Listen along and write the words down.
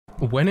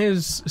When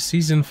is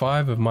season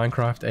 5 of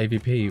Minecraft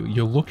AVP?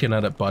 You're looking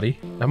at it, buddy.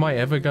 Am I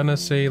ever gonna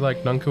see,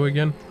 like, Nunku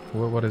again?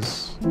 What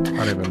is... I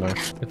don't even know.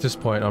 At this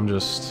point, I'm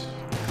just...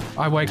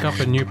 I wake up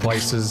in new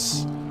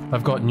places.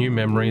 I've got new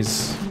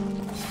memories.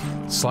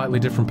 Slightly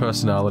different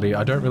personality.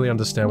 I don't really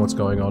understand what's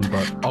going on,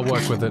 but I'll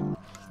work with it.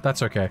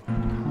 That's okay.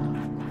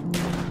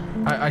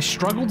 I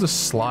struggle to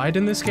slide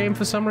in this game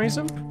for some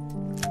reason.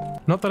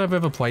 Not that I've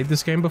ever played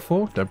this game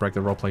before. Don't break the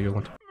roleplay,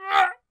 Ulandos.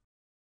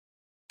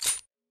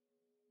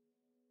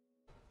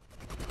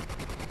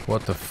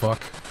 What the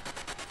fuck?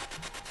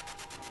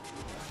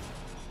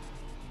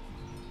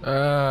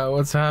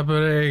 What's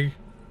happening?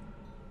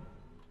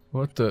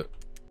 What the...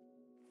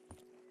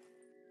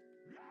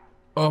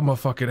 Oh, my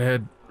fucking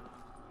head.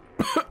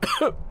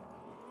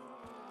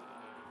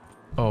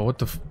 Oh, what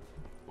the f...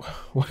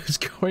 What is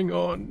going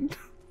on?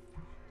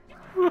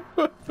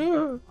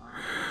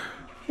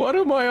 Why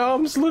do my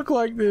arms look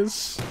like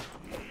this?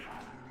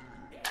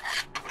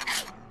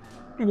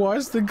 Why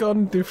is the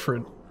gun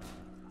different?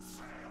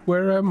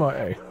 Where am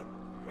I?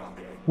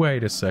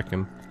 Wait a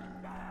second.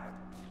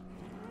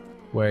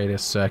 Wait a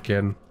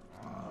second.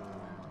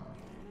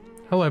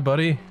 Hello,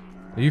 buddy.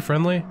 Are you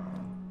friendly?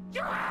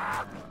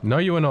 No,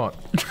 you are not.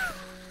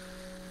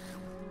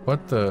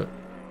 What the...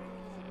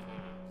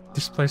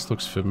 This place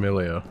looks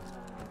familiar.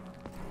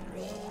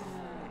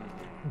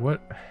 What?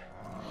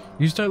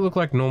 You don't look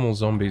like normal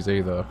zombies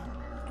either.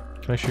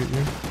 Can I shoot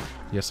you?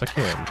 Yes, I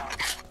can.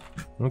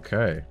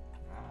 Okay.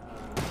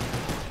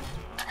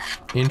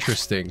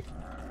 Interesting.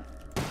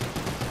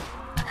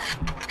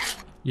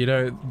 You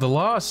know, the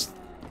last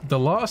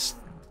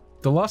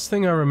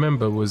thing I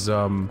remember was,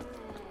 some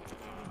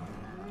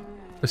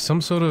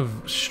sort of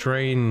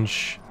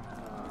strange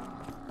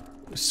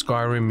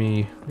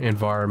Skyrim-y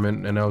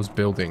environment, and I was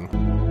building.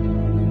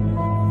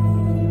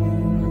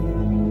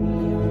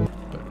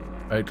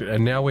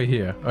 And now we're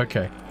here.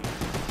 Okay.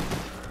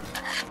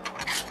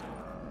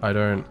 I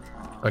don't...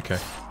 Okay.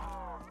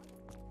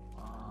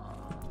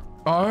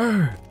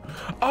 Oh!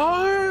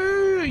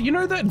 Oh! You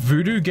know that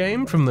voodoo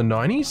game from the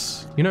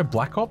 90s? You know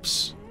Black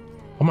Ops?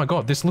 Oh my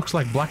god, this looks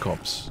like Black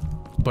Ops.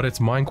 But it's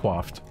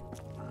Minecraft.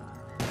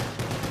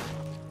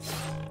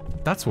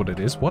 That's what it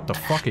is. What the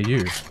fuck are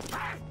you?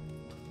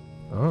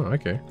 Oh,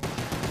 okay.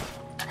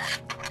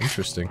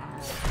 Interesting.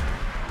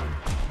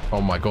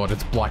 Oh my god,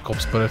 it's Black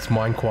Ops, but it's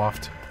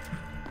Minecraft.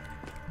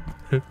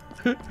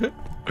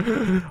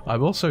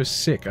 I'm also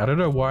sick. I don't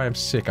know why I'm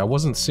sick. I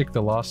wasn't sick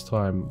the last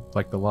time,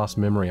 like the last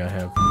memory I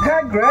have. Hey,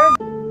 Greg!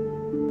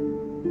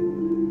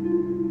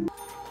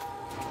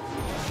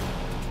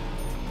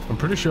 I'm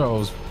pretty sure I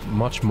was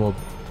much more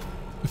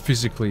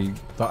physically...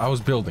 I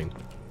was building.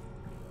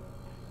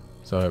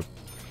 So,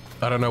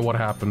 I don't know what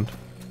happened.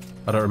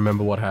 I don't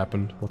remember what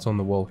happened. What's on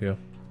the wall here?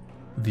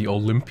 The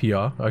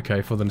Olympia.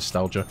 Okay, for the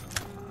nostalgia.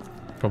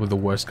 Probably the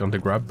worst gun to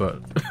grab,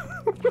 but...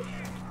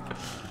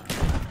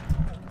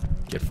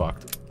 Get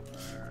fucked.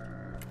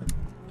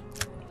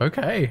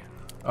 Okay.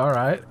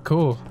 Alright,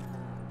 cool.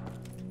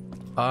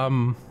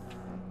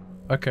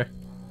 Okay.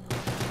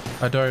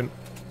 I don't...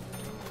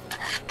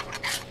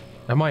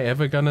 Am I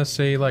ever gonna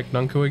see, like,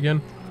 Nunku again?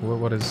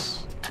 What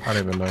is... I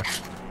don't even know.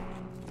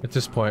 At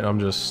this point, I'm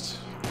just...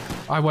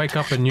 I wake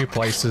up in new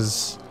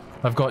places.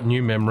 I've got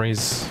new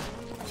memories.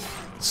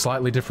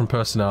 Slightly different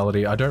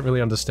personality. I don't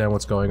really understand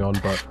what's going on,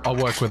 but I'll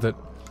work with it.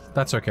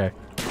 That's okay.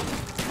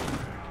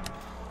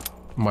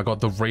 Oh my god,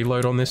 the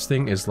reload on this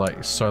thing is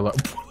like so low.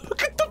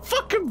 Look at the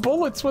fucking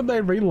bullets when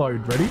they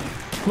reload. Ready?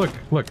 Look,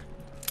 look.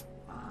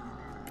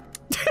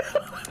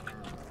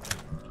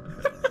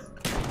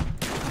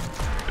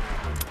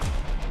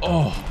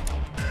 Oh.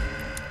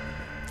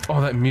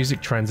 Oh, that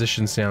music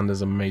transition sound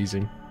is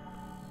amazing.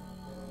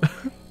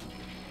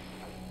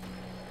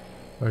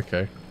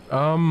 Okay.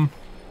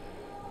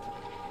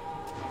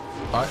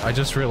 I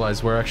just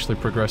realized we're actually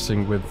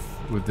progressing with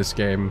this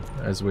game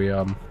as we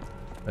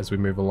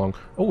move along.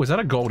 Oh, is that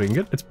a gold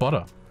ingot? It's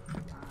butter.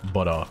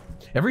 Butter.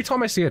 Every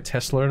time I see a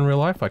Tesla in real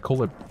life, I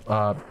call it,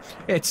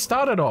 it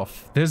started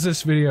off, there's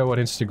this video on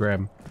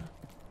Instagram.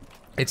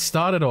 It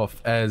started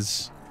off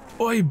as,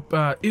 oi,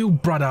 ew,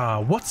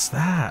 brother, what's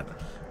that?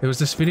 There was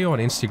this video on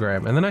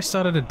Instagram, and then I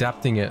started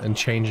adapting it and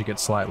changing it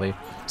slightly.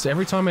 So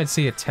every time I'd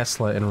see a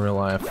Tesla in real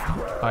life,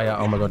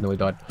 oh my god, nearly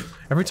died.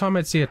 Every time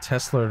I'd see a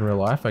Tesla in real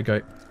life, I go,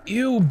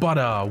 ew,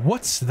 butter,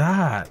 what's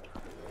that?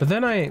 But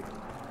then I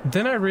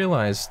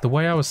realized the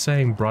way I was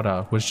saying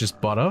brother was just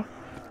butter,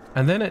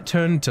 and then it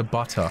turned to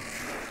butter.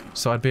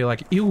 So I'd be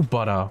like, ew,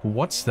 butter,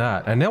 what's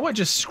that? And now I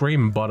just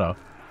scream butter.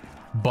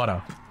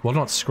 Butter. Well,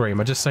 not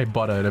scream, I just say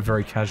butter in a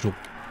very casual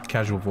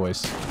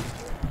voice.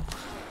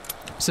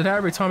 So now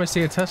every time I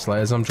see a Tesla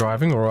as I'm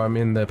driving or I'm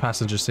in the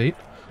passenger seat,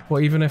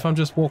 or even if I'm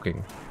just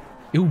walking,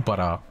 ew,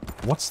 butter,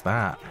 what's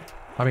that?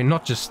 I mean,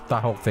 not just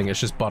that whole thing, it's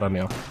just butter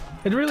now.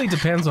 It really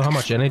depends on how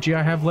much energy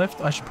I have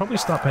left. I should probably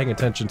start paying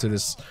attention to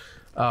this.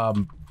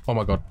 Oh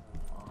my god.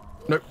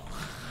 Nope.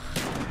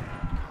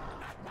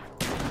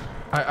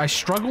 I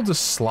struggle to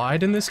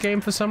slide in this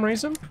game for some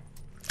reason.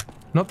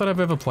 Not that I've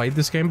ever played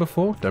this game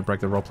before. Don't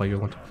break the roleplay,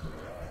 Ulandos.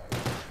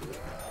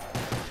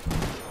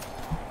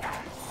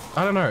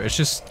 I don't know, it's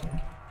just...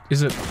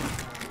 Is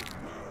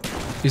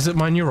it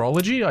my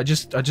neurology? I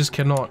just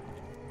cannot...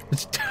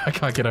 I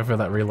can't get over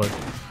that reload.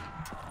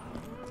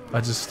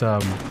 I just, I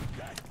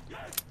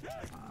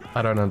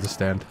don't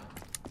understand.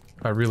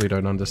 I really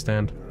don't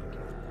understand.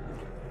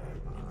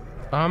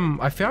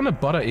 I found a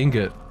butter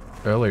ingot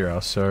earlier,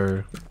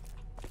 so...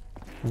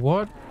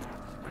 What?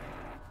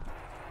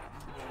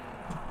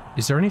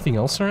 Is there anything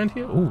else around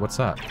here? Ooh, what's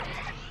that?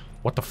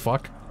 What the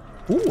fuck?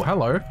 Ooh,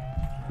 hello.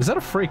 Is that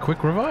a free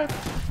quick revive?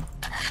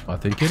 I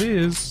think it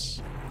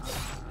is.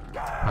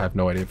 I have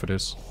no idea if it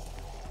is.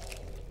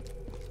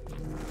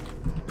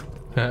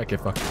 Okay,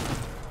 fuck.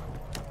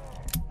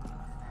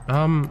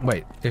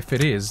 Wait. If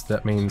it is,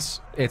 that means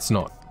it's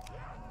not.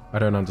 I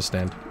don't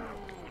understand.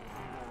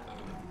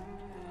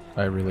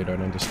 I really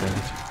don't understand.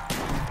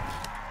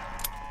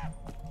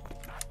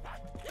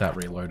 That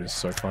reload is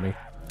so funny.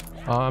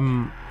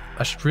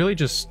 I should really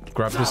just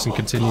grab this and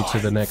continue to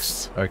the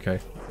next... Okay.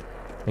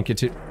 And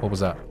continue... What was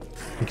that?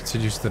 And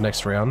continue to the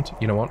next round.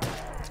 You know what?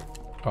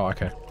 Oh,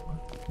 okay.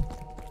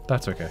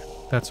 That's okay.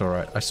 That's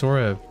alright. I saw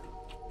a...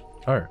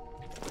 Oh.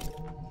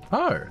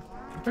 Oh.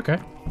 Okay.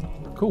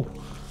 Cool.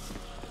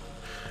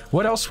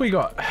 What else we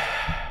got?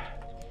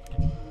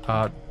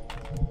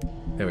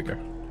 There we go.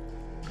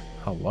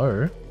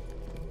 Hello?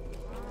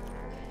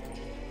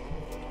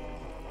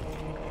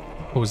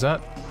 What was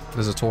that?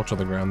 There's a torch on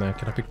the ground there.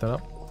 Can I pick that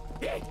up?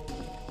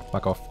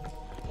 Fuck off.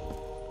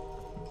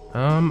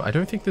 I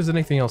don't think there's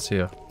anything else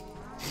here.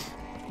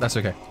 That's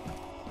okay.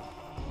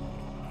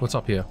 What's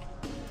up here?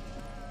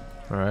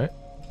 Alright.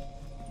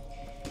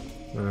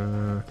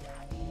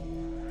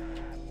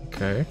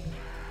 Okay.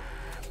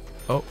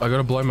 Oh, I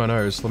gotta blow my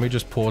nose. Let me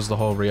just pause the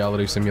whole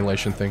reality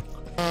simulation thing.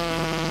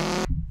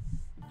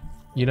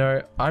 You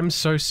know, I'm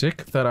so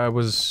sick that I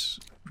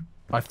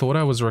thought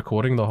I was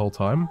recording the whole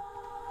time.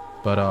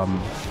 But,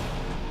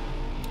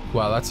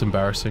 wow, that's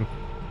embarrassing.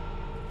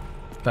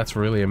 That's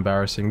really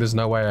embarrassing. There's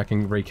no way I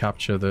can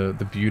recapture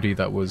the beauty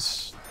that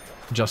was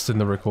just in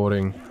the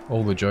recording.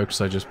 All the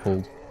jokes I just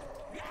pulled.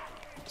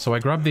 So I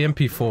grabbed the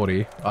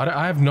MP40.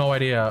 I have no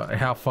idea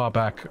how far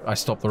back I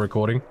stopped the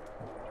recording.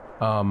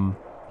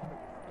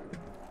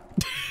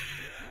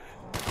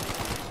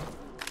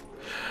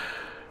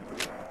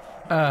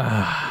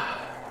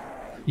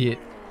 Yeah.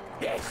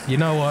 You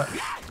know what?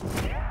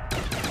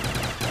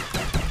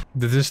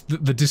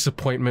 The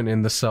disappointment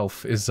in the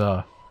self is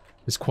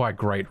quite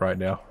great right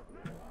now.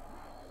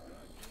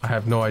 I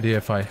have no idea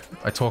if I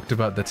talked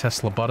about the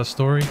Tesla butter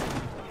story.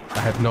 I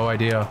have no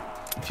idea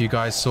if you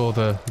guys saw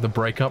the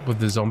breakup with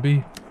the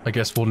zombie. I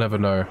guess we'll never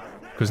know,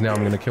 because now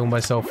I'm gonna kill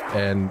myself,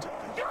 and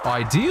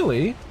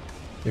ideally,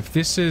 if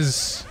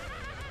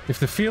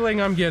the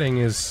feeling I'm getting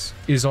is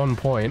on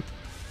point,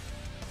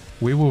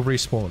 we will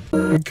respawn.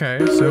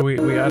 Okay, so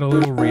we add a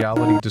little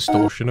reality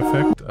distortion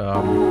effect.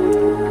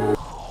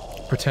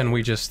 Pretend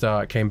we just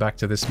came back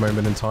to this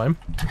moment in time.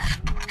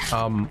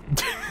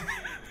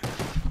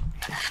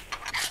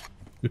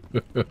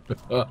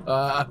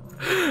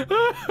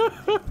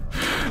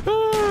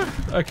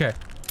 Okay.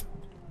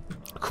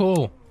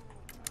 Cool.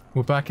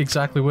 We're back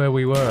exactly where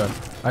we were.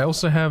 I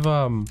also have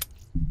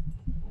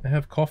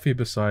coffee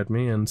beside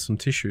me and some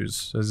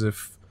tissues, as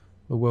if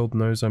the world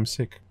knows I'm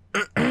sick.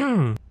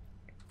 Nom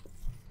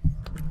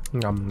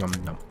nom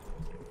nom.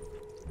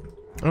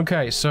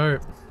 Okay, so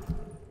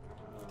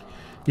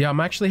yeah,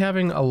 I'm actually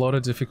having a lot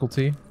of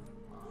difficulty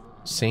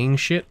seeing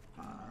shit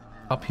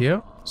up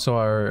here.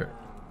 So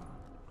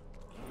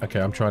okay,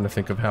 I'm trying to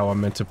think of how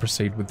I'm meant to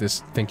proceed with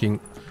this thinking.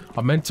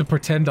 I'm meant to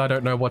pretend I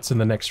don't know what's in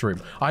the next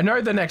room. I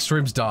know the next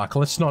room's dark.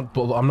 Let's not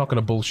I'm not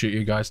gonna bullshit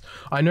you guys.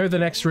 I know the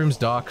next room's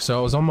dark, so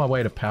I was on my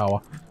way to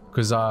power.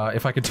 Because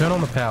if I could turn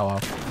on the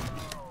power,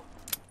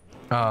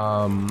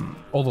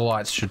 all the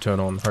lights should turn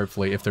on,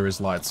 hopefully, if there is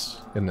lights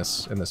in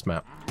this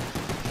map.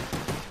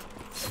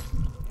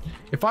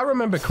 If I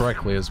remember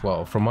correctly as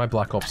well, from my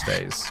Black Ops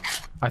days,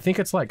 I think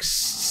it's like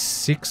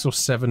 6 or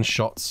 7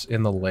 shots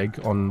in the leg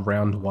on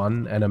round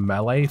 1 and a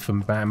melee for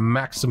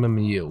maximum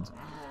yield.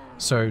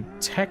 So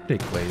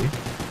technically,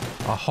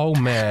 a whole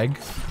mag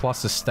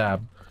plus a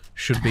stab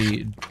should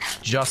be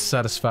just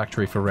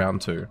satisfactory for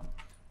round 2.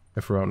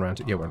 If we're on round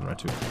 2. Yeah, we're on round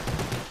 2.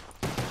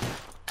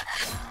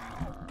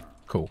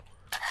 Cool.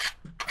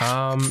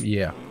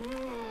 Yeah.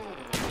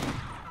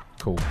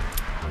 Cool.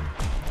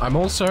 I'm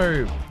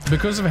also,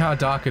 because of how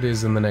dark it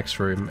is in the next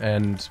room,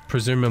 and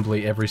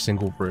presumably every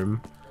single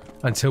room,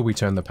 until we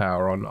turn the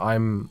power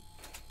on,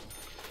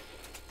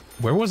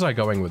 where was I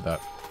going with that?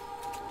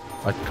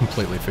 I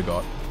completely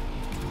forgot.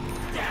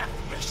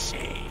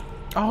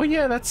 Oh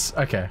yeah, that's...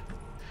 Okay.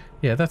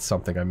 Yeah, that's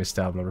something I missed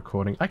out on the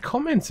recording. I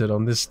commented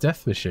on this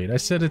death machine. I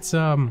said it's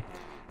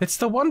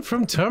the one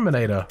from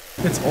Terminator.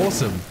 It's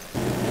awesome.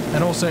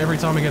 And also, every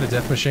time I get a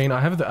death machine, I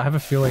have a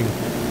feeling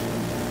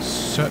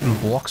certain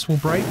blocks will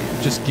break,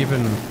 just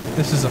given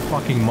this is a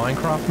fucking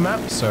Minecraft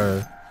map,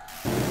 so...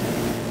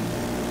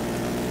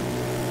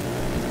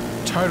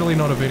 Totally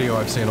not a video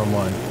I've seen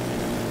online.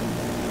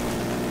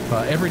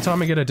 But every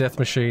time I get a death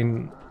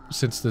machine,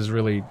 since there's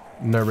really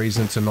no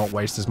reason to not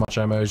waste as much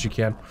ammo as you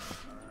can,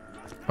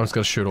 I'm just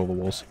gonna shoot all the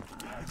walls.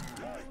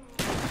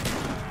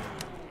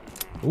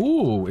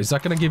 Ooh, is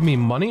that gonna give me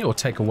money or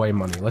take away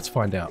money? Let's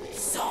find out.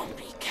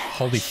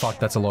 Holy fuck,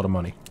 that's a lot of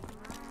money.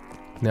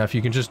 Now, if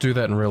you can just do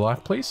that in real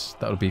life, please,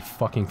 that would be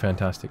fucking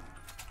fantastic.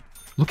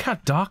 Look how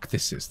dark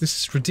this is.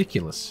 This is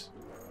ridiculous.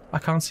 I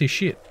can't see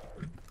shit.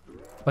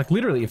 Like,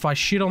 literally, if I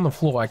shit on the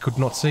floor, I could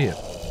not see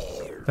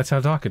it. That's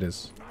how dark it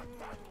is.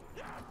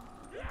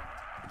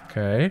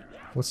 Okay.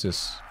 What's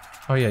this?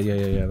 Oh,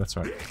 yeah, that's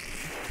right.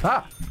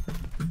 Ah!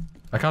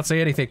 I can't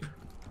see anything.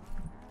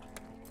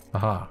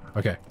 Aha,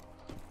 okay.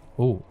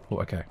 Ooh,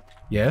 okay.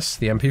 Yes,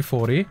 the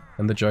MP40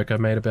 and the joke I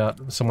made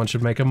about someone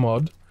should make a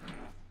mod.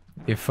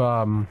 If,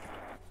 fuck,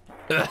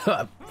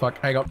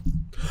 hang on.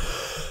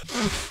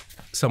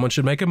 Someone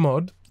should make a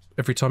mod.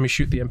 Every time you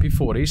shoot the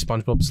MP40,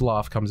 SpongeBob's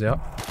laugh comes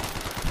out.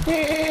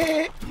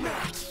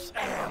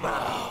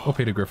 Or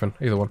Peter Griffin,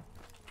 either one.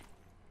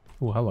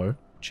 Oh, hello.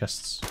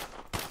 Chests.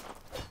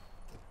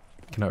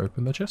 Can I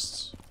open the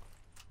chests?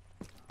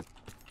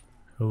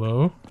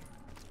 Hello?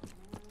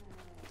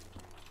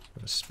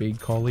 Got a speed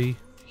collie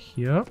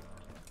here.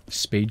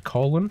 Speed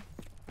colon.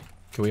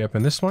 Can we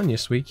open this one?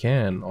 Yes, we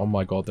can. Oh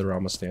my god, their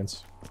armor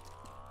stands.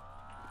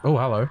 Oh,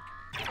 hello.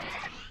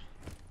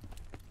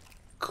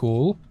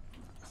 Cool.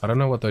 I don't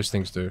know what those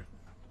things do.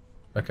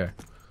 Okay.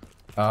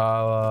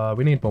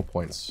 We need more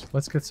points.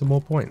 Let's get some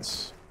more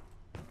points.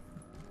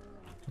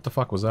 What the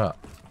fuck was that?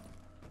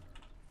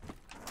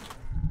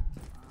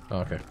 Oh,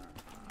 okay.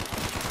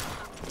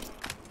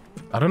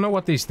 I don't know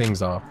what these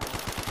things are.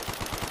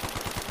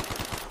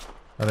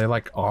 Are they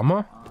like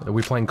armor? Are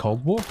we playing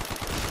Cold War?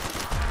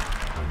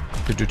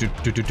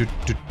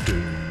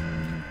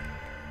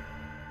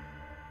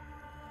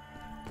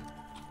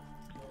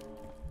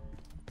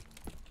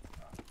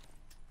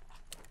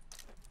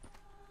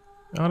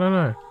 I don't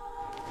know.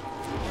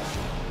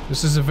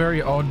 This is a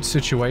very odd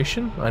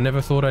situation. I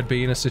never thought I'd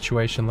be in a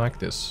situation like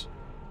this.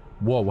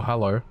 Whoa,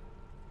 hello.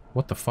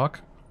 What the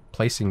fuck?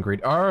 Placing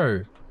grid.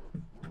 Oh!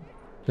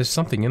 There's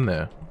something in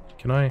there.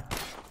 Can I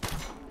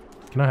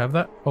have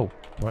that? Oh,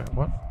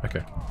 what?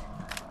 Okay.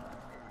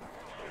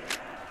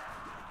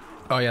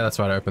 Oh yeah, that's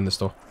right, I opened this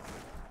door.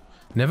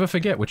 Never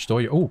forget which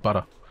door you- oh,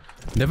 butter.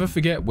 Never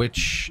forget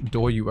which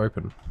door you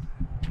open.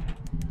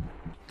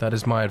 That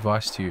is my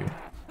advice to you.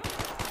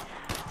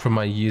 From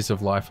my years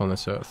of life on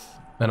this earth.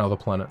 And other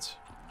planets.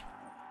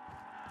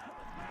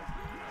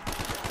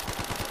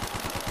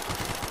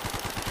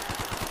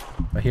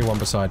 I hear one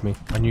beside me.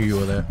 I knew you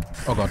were there.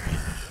 Oh god.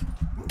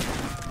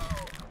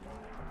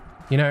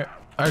 You know,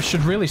 I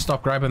should really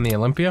stop grabbing the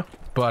Olympia,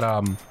 but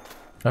I've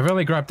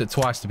only grabbed it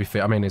twice to be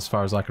fair. I mean, as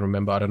far as I can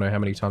remember, I don't know how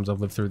many times I've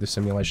lived through this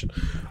simulation.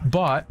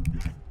 But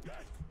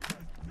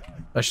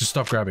I should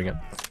stop grabbing it.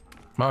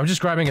 I'm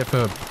just grabbing it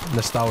for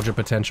nostalgia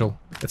potential.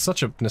 It's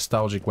such a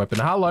nostalgic weapon.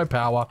 Hello,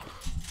 power.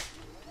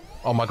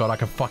 Oh my god, I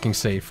can fucking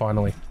see,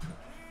 finally.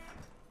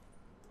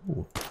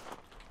 Ooh.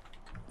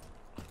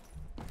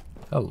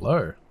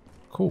 Hello.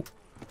 Cool.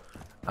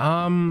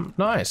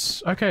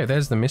 Nice. Okay,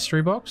 there's the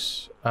mystery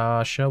box.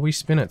 Shall we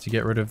spin it to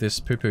get rid of this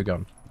poo-poo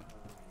gun?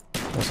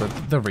 Also,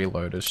 the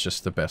reload is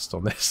just the best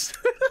on this.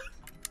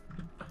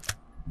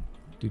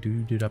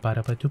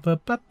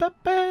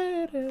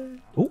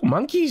 Ooh,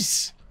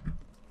 monkeys!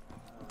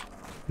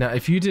 Now,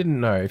 if you didn't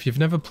know, if you've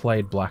never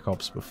played Black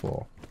Ops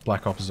before,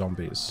 Black Ops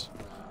Zombies,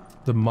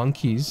 the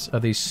monkeys are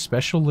these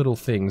special little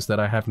things that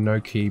I have no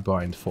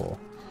keybind for,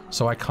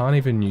 so I can't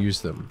even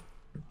use them.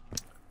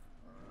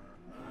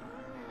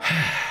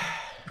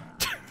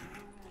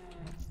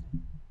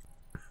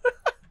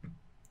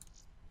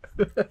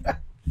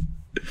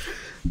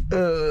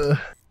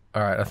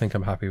 Alright, I think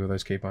I'm happy with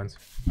those keybinds.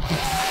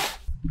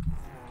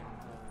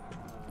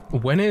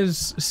 When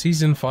is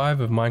Season 5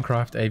 of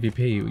Minecraft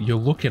AVP? You're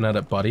looking at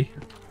it, buddy.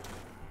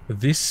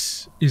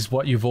 This is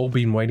what you've all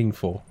been waiting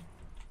for.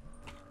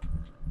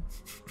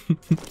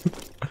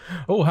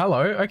 Oh,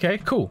 hello. Okay,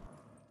 cool.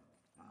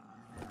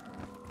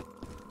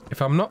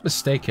 If I'm not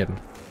mistaken,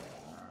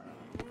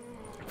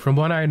 from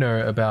what I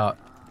know about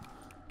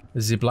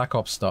the Black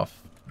Ops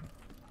stuff,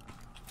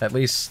 at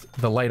least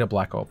the later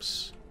Black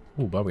Ops,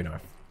 ooh, Bowie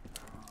knife,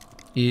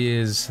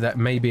 is that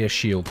maybe a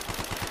shield.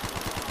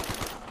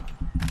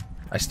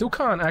 I still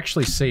can't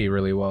actually see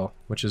really well,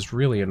 which is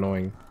really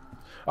annoying.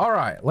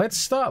 Alright, let's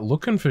start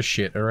looking for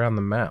shit around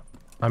the map.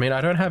 I mean,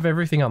 I don't have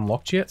everything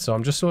unlocked yet, so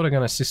I'm just sort of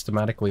going to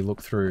systematically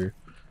look through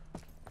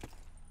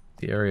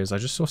the areas. I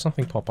just saw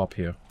something pop up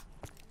here.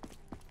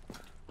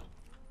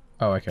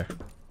 Oh, okay.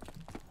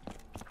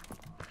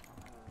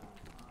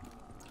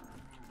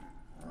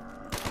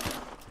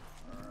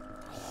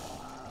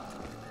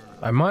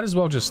 I might as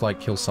well just, like,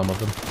 kill some of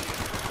them.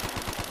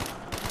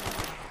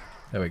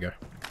 There we go.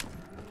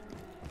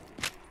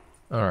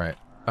 Alright.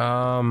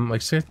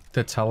 Let's get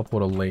the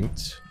teleporter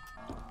linked.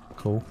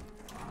 Cool.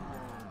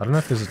 I don't know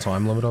if there's a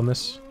time limit on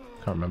this.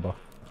 Can't remember.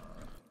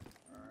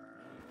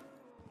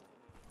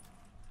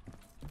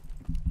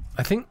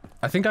 I think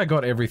I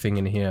got everything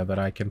in here that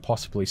I can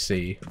possibly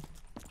see.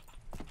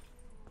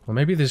 Well,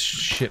 maybe there's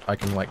shit I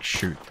can, like,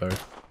 shoot, though.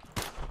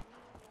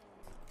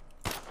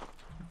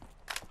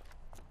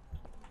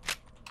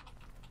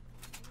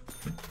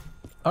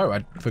 Oh,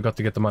 I forgot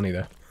to get the money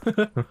there.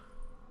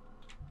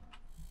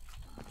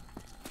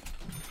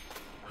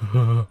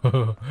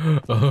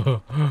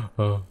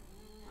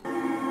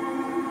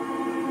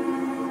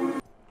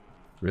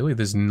 Really?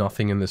 There's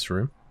nothing in this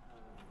room?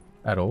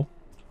 At all?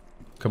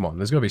 Come on,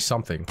 there's gotta be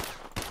something.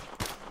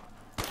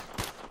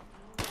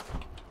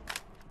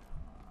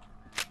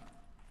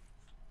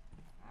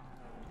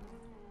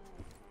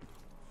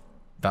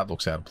 That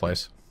looks out of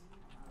place.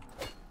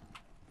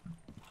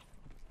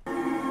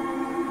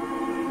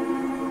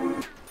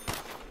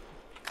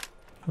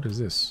 What is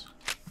this?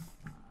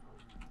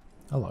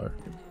 Hello.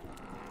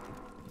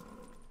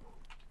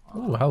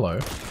 Oh, hello.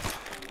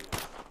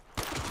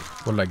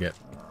 What did I get?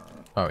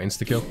 Oh,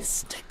 insta-kill?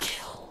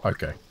 Insta-kill.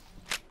 Okay.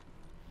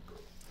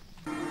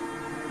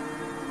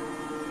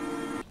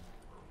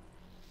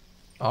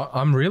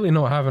 I'm really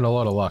not having a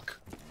lot of luck.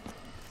 I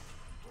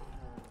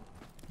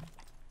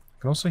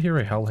can also hear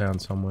a hellhound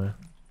somewhere.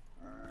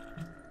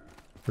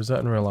 Or is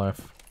that in real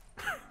life?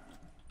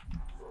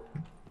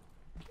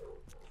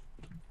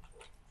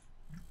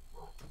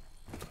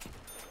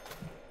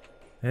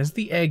 There's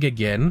the egg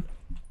again.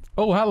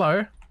 Oh,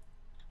 hello.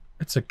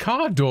 It's a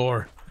car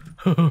door.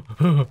 That's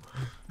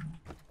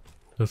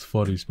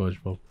funny,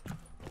 SpongeBob.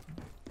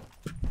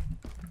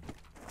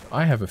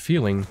 I have a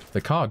feeling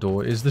the car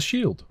door is the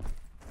shield.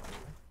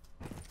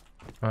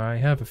 I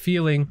have a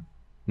feeling...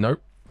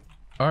 Nope.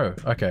 Oh,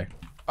 okay.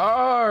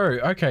 Oh,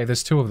 okay,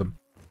 there's two of them.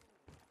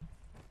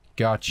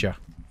 Gotcha.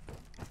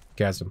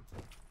 Gasm.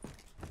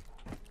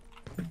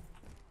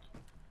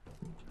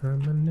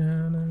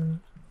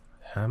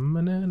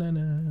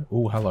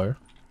 Oh, hello.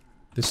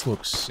 This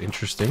looks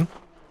interesting.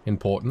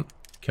 Important.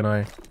 Can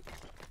I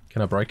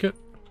break it?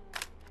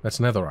 That's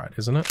netherite,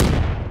 isn't it?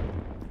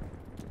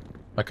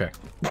 Okay.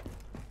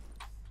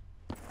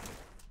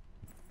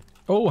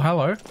 Oh,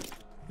 hello.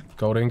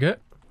 Gold ingot.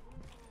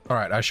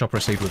 Alright, I shall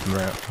proceed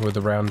with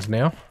the round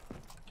now.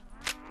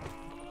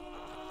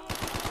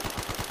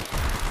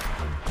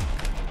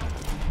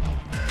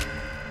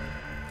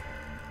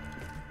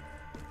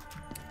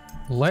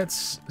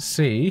 Let's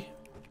see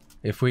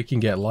if we can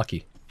get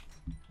lucky.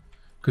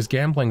 Because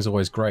gambling's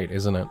always great,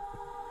 isn't it?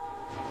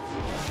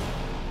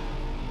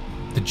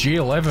 The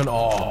G11,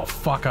 oh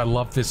fuck, I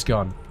love this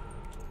gun.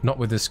 Not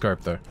with this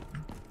scope though.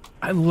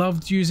 I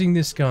loved using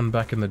this gun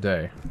back in the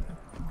day.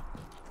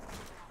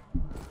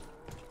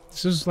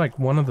 This is like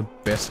one of the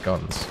best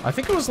guns. I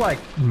think it was like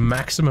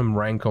maximum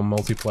rank on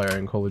multiplayer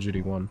in Call of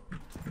Duty 1.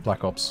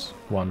 Black Ops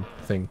 1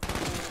 thing.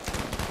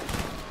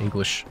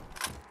 English.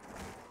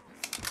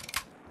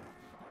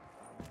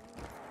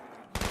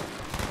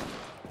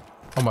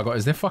 Oh my god,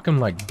 is there fucking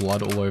like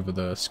blood all over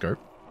the scope?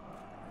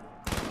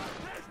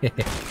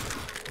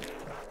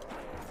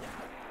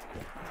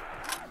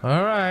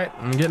 Alright,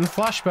 I'm getting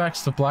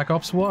flashbacks to Black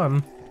Ops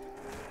 1.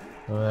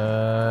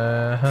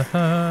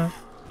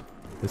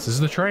 This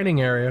is the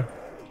training area.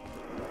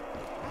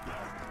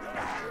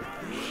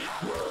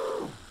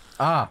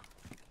 Ah.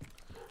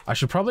 I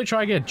should probably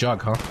try and get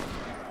Jug, huh?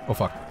 Oh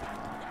fuck.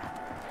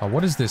 Oh,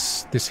 what is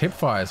this? This hip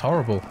fire is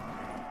horrible.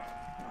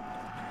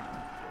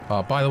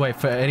 By the way,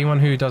 for anyone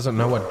who doesn't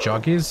know what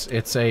Jug is,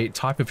 it's a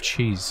type of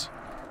cheese.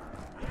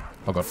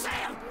 Oh god.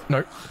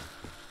 No.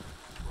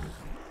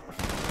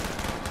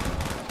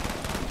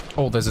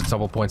 Oh, there's a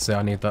double points there.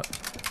 I need that.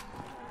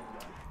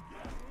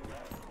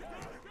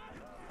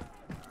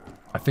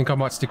 I think I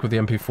might stick with the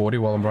MP40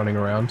 while I'm running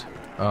around.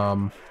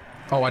 Oh,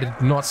 I did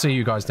not see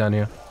you guys down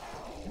here.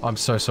 I'm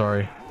so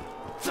sorry.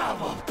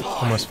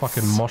 Almost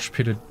fucking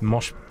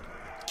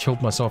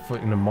killed myself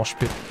in a mosh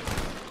pit.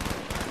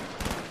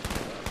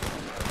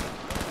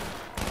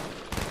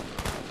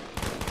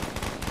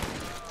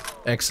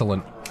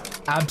 Excellent.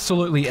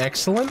 Absolutely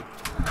excellent.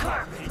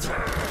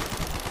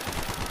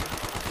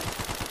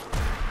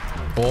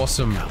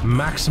 Awesome.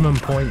 Maximum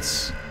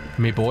points,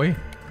 me boy.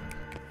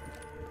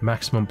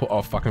 Maximum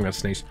oh fuck, I'm gonna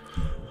sneeze.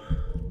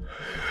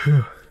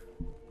 I'm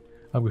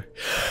good.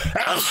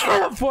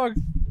 Oh fuck.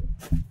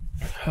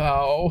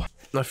 Ow.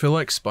 I feel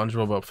like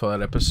SpongeBob up for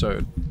that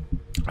episode.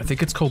 I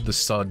think it's called The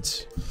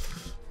Suds.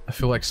 I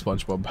feel like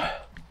SpongeBob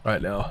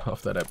right now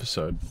off that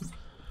episode.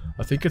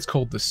 I think it's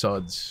called The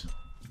Suds.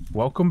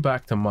 Welcome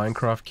back to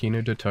Minecraft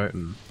Kino de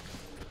Toten.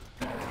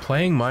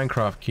 Playing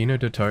Minecraft Kino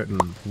de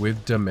Toten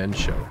with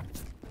dementia.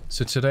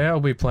 So today I'll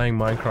be playing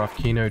Minecraft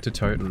Kino de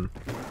Toten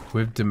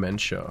with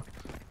dementia.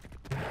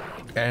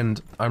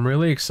 And I'm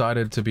really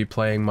excited to be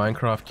playing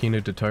Minecraft Kino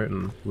de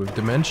Toten with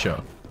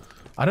dementia.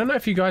 I don't know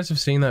if you guys have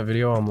seen that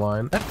video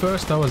online. At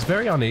first I was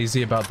very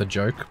uneasy about the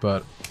joke,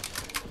 but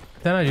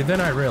then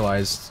I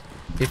realized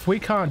if we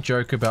can't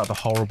joke about the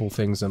horrible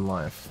things in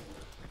life,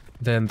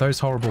 then those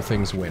horrible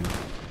things win.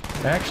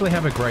 I actually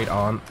have a great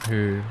aunt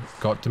who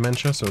got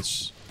dementia, so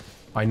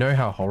I know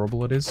how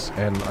horrible it is,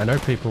 and I know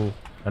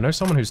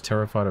someone who's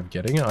terrified of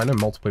getting it. I know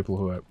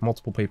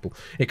multiple people.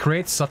 It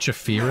creates such a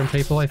fear in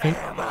people, I think.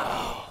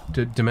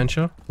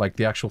 Dementia, like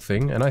the actual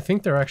thing, and I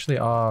think there actually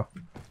are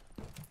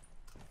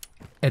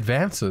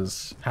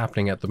advances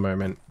happening at the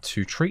moment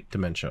to treat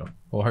dementia,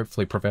 or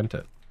hopefully prevent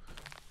it.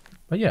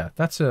 But yeah,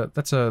 that's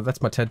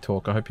my TED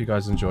talk. I hope you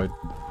guys enjoyed.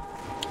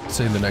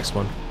 See you in the next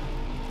one.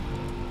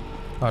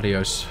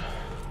 Adios.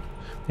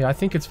 Yeah, I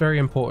think it's very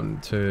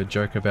important to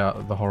joke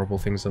about the horrible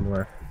things in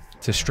there,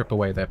 to strip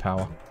away their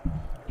power.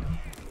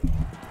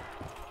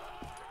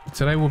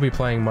 Today we'll be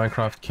playing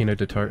Minecraft Kino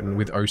de Toten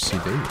with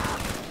OCD.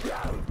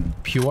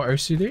 Pure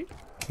OCD?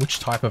 Which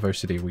type of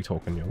OCD are we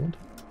talking, Uland?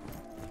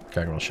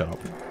 Okay, I'm gonna shut up.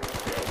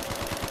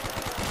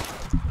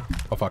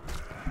 Oh fuck.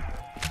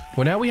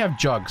 Well, now we have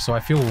Jug, so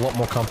I feel a lot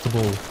more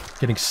comfortable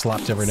getting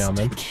slapped every now and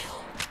then.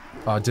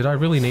 Did I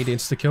really need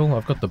insta-kill?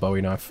 I've got the Bowie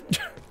knife.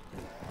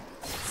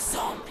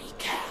 Zombie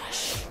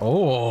cash.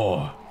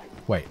 Oh!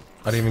 Wait,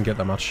 I didn't even get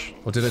that much.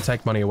 Or did it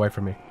take money away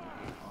from me?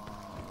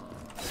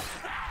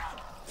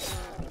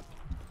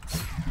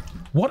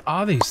 What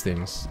are these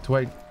things?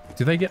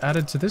 Do they get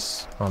added to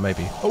this? Oh,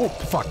 maybe. Oh,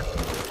 fuck.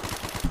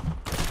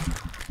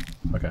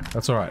 Okay,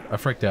 that's alright. I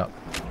freaked out.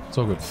 It's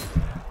all good.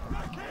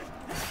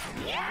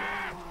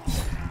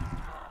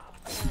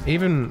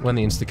 Even when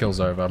the insta-kill's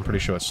over, I'm pretty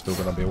sure it's still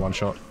gonna be a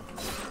one-shot.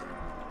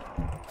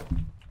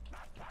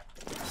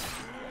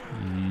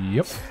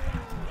 Yep.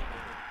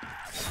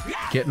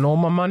 Getting all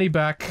my money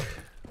back.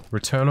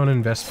 Return on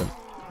investment.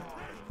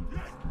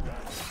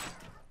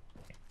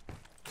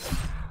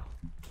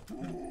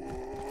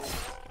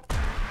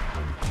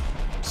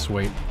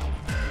 Sweet.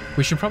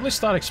 We should probably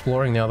start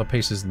exploring the other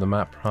pieces of the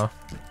map, huh?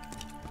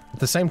 At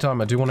the same time,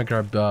 I do want to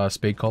grab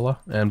Speed Collar.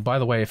 And by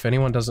the way, if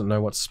anyone doesn't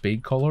know what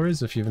Speed Collar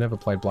is, if you've never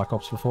played Black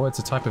Ops before, it's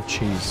a type of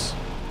cheese.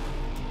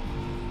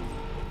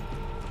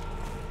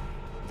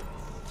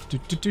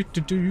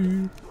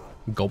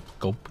 Gulp,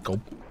 gulp,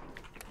 gulp.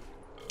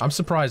 I'm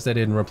surprised they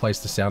didn't replace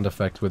the sound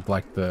effect with,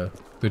 like, the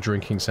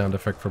drinking sound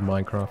effect from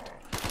Minecraft.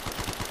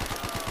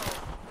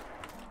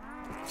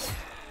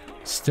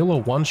 Still a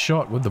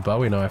one-shot with the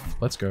Bowie knife.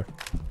 Let's go.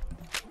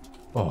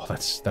 Oh,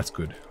 that's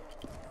good.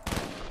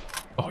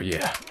 Oh,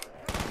 yeah.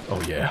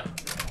 Oh, yeah.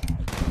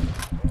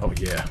 Oh,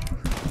 yeah.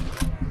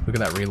 Look at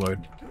that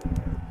reload.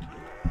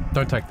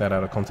 Don't take that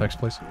out of context,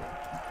 please.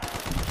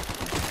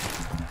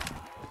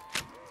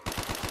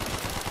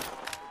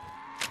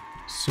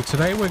 So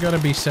today we're going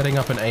to be setting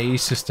up an AE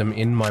system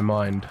in my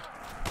mind.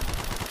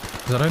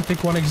 Because I don't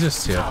think one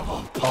exists here.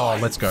 Oh,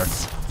 let's go.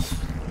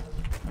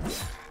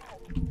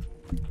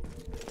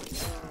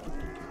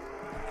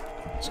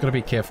 Just gotta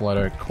be careful I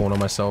don't corner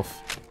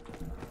myself.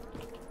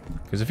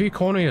 Because if you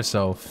corner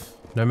yourself,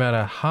 no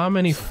matter how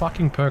many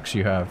fucking perks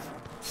you have,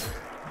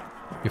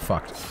 you're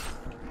fucked.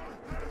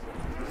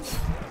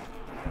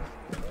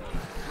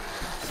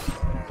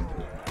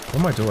 What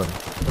am I doing?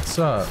 Let's,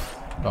 oh,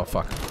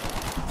 fuck.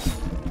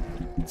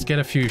 Let's get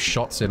a few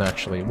shots in,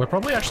 actually. We're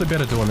probably actually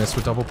better doing this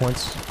with double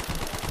points.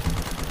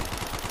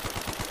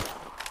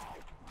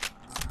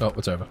 Oh,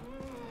 it's over.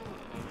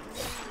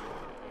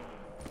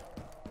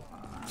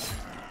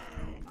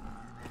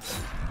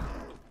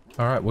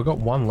 Alright, we've got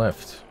one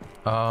left.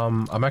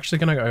 I'm actually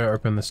gonna go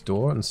open this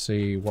door and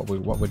see what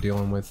we're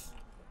dealing with.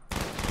 I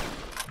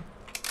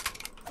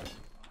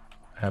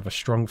have a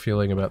strong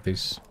feeling about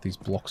these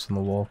blocks on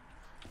the wall.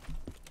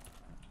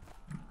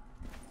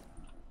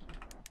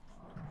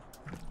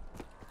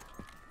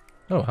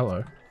 Oh,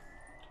 hello.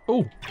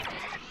 Oh!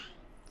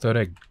 Third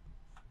egg.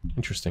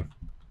 Interesting.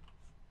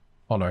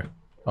 Oh no.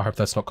 I hope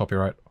that's not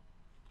copyright.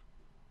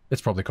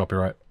 It's probably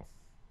copyright.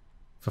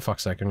 For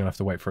fuck's sake, I'm gonna have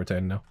to wait for it to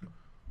end now.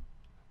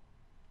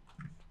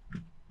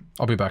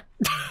 I'll be back.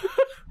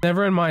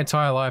 Never in my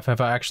entire life have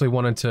I actually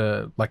wanted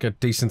to, like, a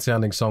decent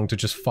sounding song to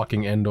just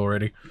fucking end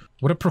already.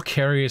 What a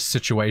precarious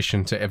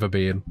situation to ever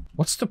be in.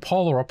 What's the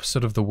polar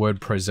opposite of the word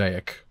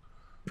prosaic?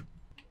 Oh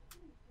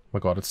my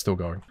god, it's still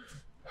going.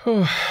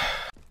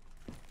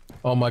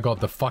 Oh my god,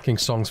 the fucking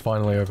song's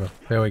finally over.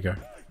 There we go.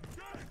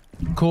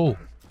 Cool.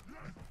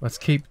 Let's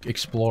keep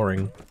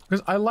exploring.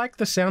 Because I like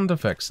the sound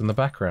effects in the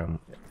background.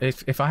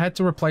 If I had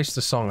to replace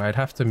the song, I'd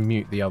have to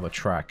mute the other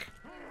track.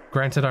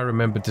 Granted, I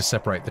remembered to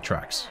separate the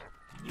tracks.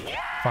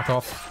 Fuck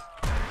off.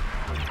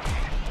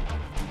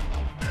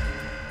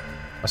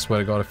 I swear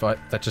to god, if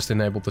that just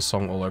enabled the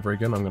song all over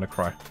again, I'm gonna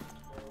cry.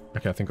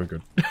 Okay, I think we're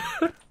good.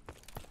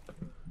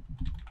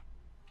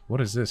 What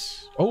is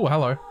this? Oh,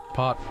 hello.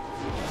 Part.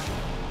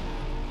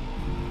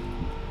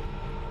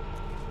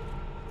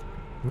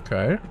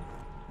 Okay.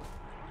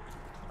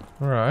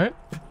 Alright.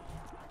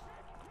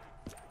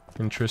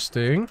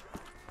 Interesting.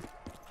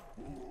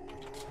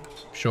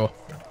 Sure.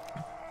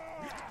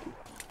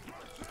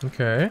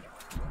 Okay.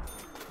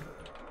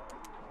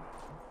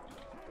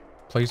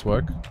 Please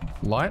work.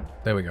 Light?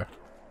 There we go.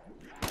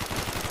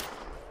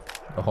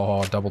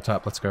 Oh, double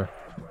tap. Let's go.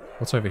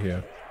 What's over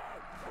here?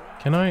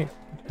 Can I...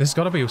 There's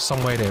gotta be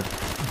some way to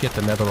get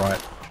the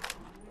netherite.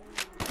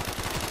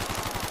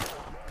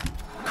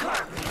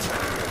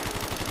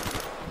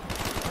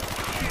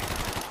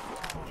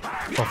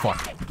 Oh,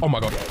 fuck. Oh,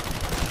 my god.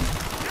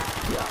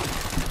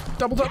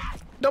 Double tap.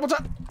 Double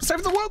tap.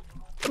 Save the world.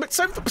 I mean,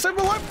 save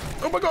my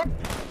life. Oh, my god.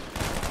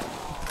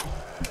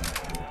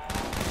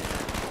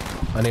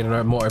 I need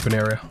a more open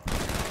area.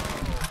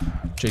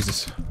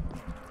 Jesus.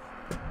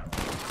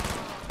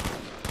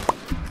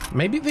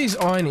 Maybe these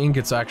iron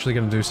ingots are actually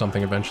going to do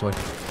something eventually.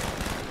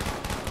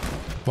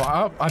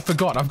 Well, I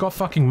forgot. I've got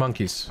fucking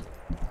monkeys.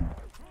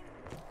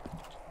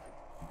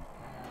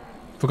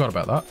 Forgot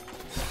about that.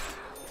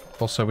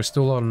 Also, we're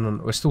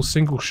still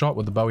single shot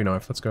with the Bowie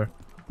knife. Let's go.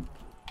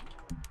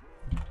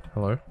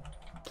 Hello?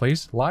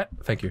 Please? Light?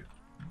 Thank you.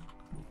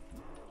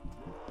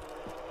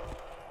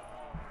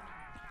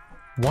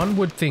 One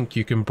would think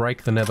you can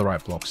break the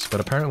netherite blocks,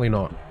 but apparently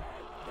not.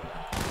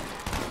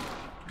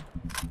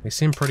 They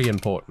seem pretty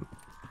important.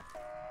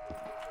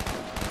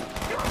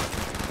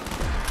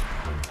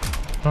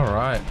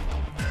 Alright.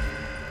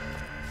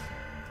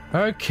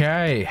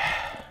 Okay.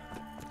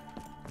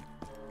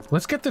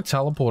 Let's get the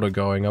teleporter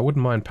going. I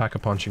wouldn't mind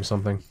pack-a-punching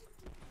something.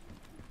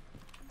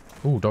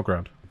 Ooh, dog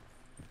round.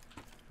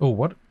 Oh,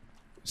 what?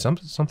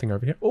 Something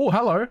over here. Oh,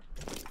 hello!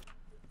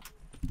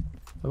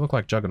 They look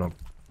like Juggernaut.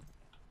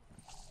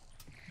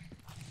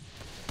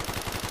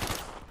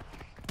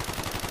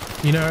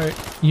 You know,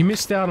 you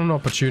missed out on an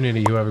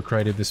opportunity, whoever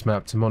created this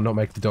map, to not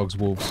make the dogs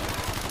wolves.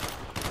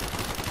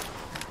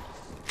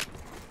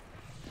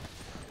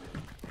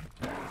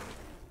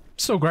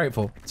 So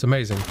grateful. It's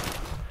amazing.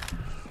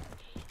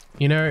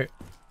 You know,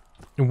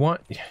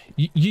 what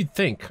you'd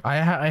think. I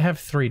have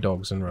 3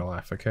 dogs in real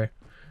life, okay?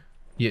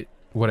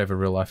 Whatever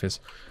real life is.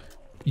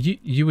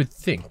 You would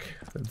think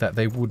that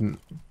they wouldn't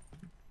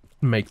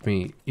make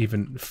me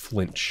even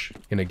flinch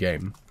in a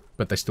game,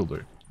 but they still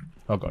do.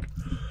 Oh god.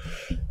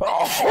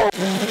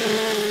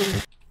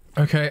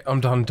 Okay,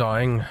 I'm done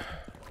dying.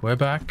 We're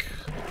back.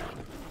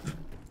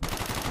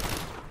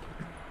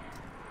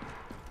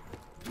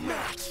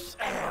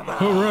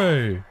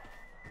 Hooray!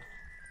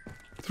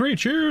 3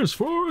 cheers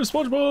for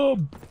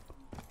SpongeBob!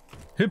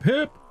 Hip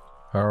hip!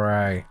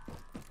 Hooray!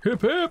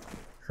 Hip hip!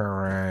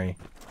 Hooray!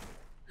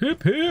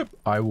 Hip hip!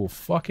 I will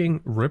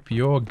fucking rip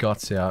your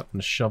guts out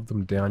and shove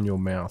them down your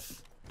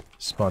mouth,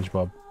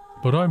 SpongeBob.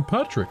 But I'm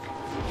Patrick.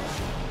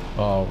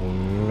 Oh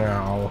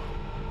no.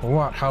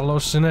 What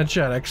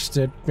hallucinogenics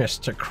did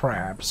Mr.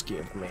 Krabs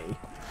give me?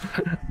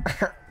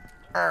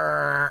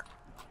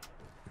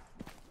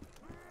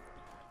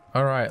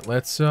 Alright,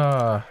 let's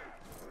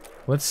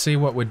see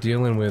what we're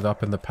dealing with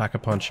up in the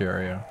Pack-a-Punch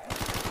area.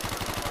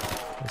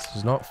 This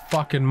is not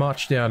fucking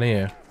much down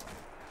here.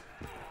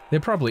 There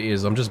probably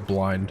is, I'm just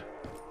blind.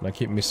 And I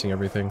keep missing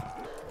everything.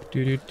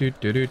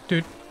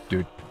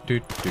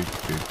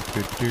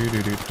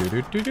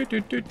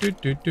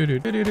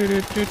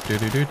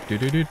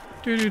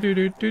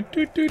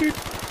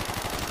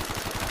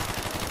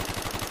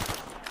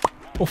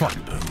 Oh fuck.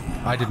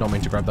 I did not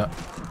mean to grab that.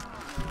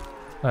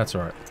 That's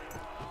alright.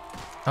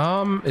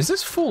 Is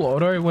this full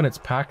auto when it's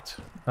packed?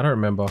 I don't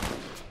remember.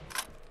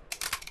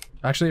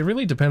 Actually, it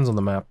really depends on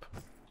the map.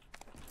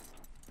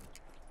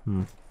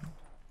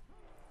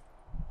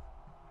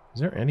 Is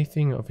there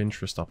anything of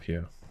interest up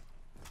here?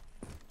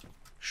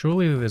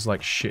 Surely there's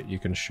like shit you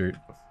can shoot.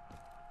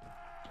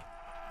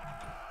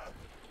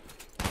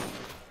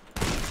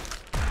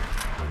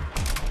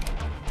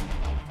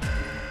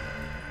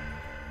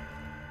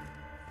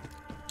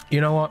 You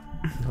know what?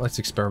 Let's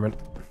experiment.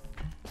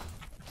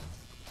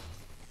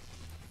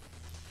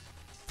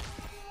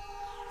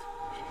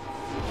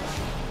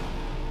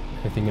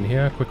 Anything in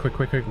here? Quick.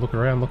 Look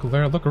around, look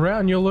there, look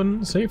around,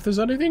 Ulan. See if there's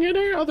anything in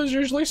here. There's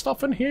usually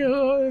stuff in here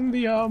in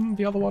the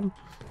other one.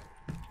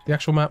 The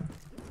actual map.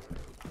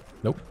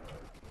 Nope.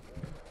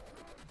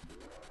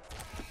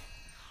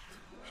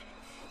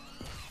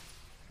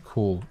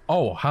 Cool.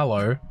 Oh,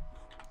 hello.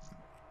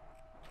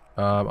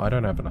 I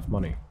don't have enough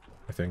money,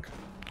 I think.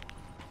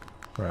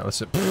 Alright, let's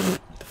sit. The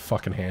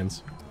fucking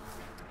hands.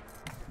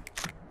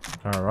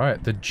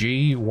 Alright, the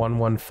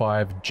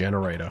G115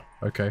 generator.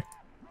 Okay.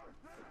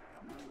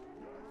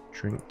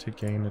 Drink to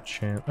gain a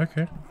chance.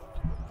 Okay.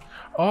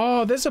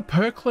 Oh, there's a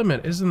perk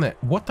limit, isn't there?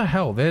 What the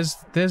hell? There's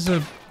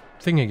a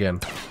thing again.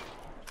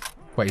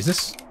 Wait, is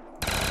this?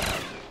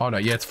 Oh no,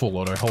 yeah, it's full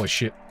auto. Holy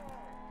shit.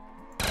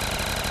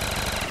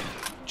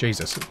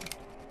 Jesus.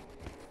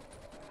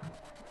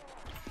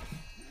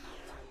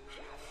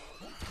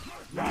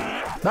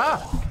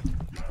 Ah!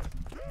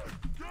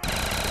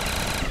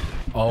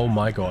 Oh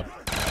my god.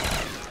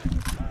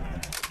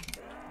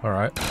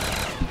 Alright.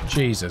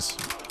 Jesus.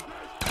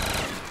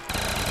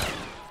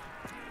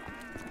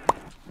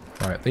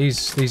 Alright,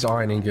 these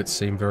iron ingots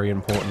seem very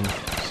important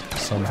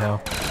somehow.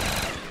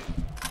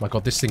 My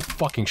god, this thing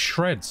fucking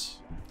shreds.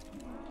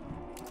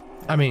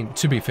 I mean,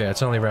 to be fair,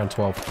 it's only around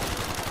 12.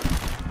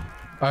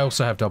 I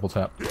also have double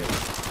tap.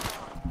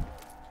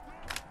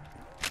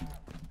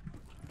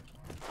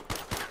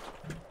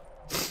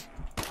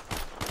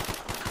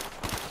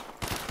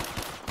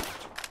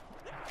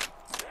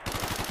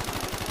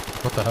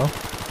 What the hell?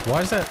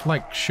 Why is that,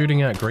 like,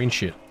 shooting out green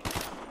shit?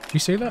 Do you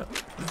see that?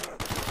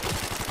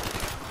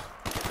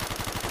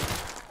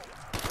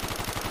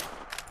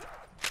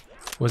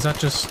 Was that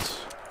just...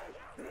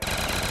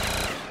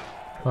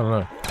 I don't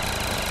know.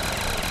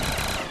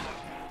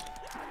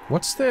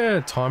 What's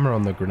the timer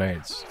on the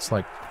grenades? It's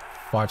like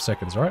 5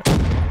 seconds, right?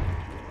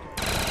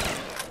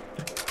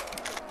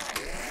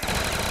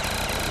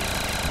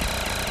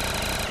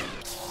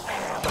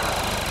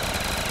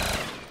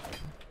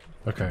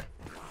 Okay.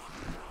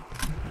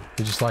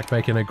 You just like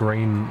making a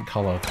green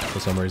color for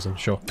some reason.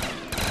 Sure.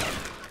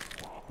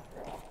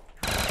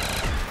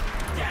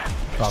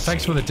 Oh,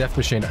 thanks for the death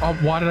machine. Oh,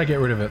 why did I get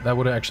rid of it? That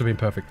would have actually been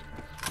perfect.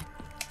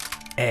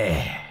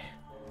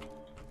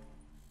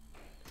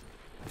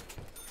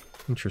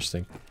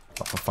 Interesting.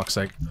 Oh, for fuck's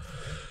sake.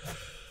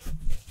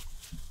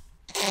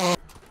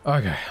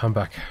 Okay, I'm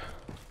back.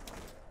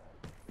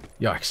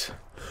 Yikes.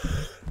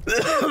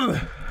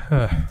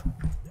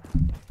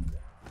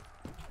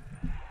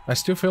 I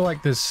still feel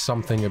like there's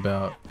something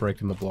about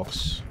breaking the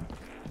blocks.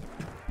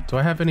 Do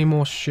I have any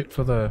more shit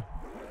for the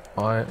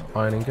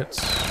iron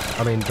ingots?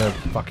 I mean, the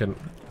fucking...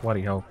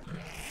 Bloody hell.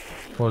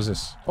 What is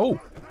this? Oh!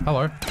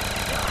 Hello.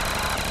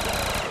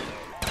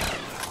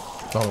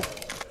 Oh.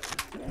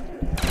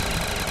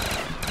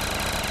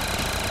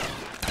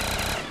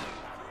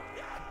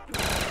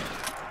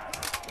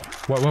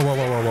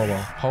 Whoa.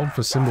 Hold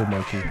for symbol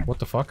monkey. What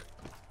the fuck?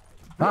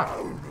 Ah!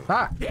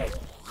 Ah!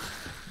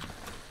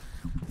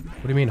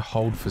 What do you mean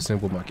hold for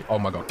symbol monkey? Oh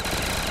my god.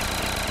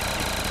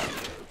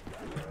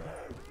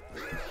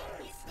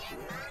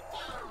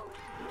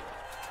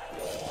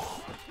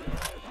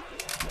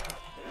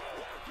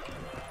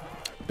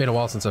 Been a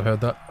while since I've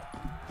heard that.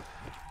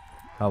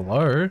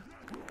 Hello?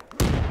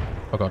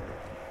 Oh god.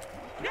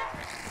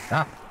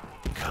 Ah!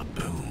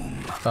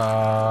 Kaboom.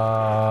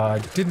 I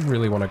didn't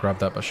really want to grab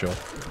that, but sure.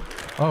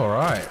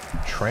 Alright.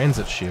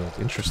 Transit shield.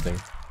 Interesting.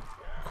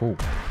 Cool.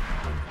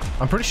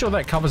 I'm pretty sure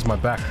that covers my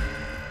back.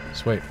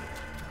 Sweet.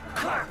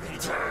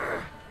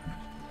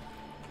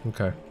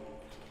 Okay.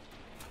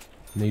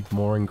 Need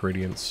more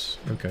ingredients.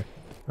 Okay.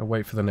 I'll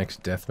wait for the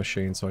next death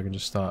machine so I can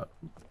just start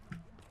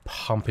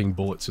pumping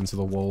bullets into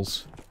the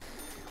walls.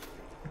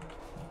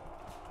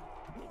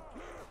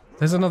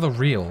 There's another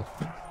reel.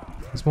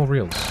 There's more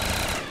reels.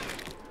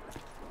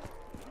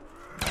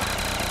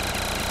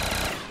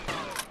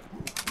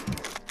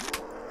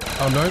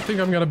 I don't think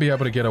I'm gonna be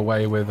able to get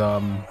away with,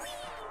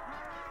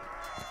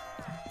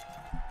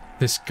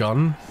 this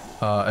gun.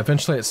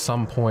 Eventually at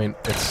some point,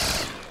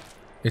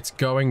 it's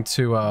going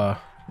to,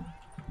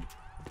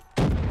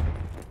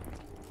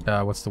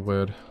 what's the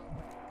word?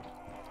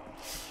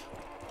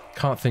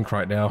 Can't think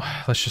right now.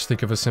 Let's just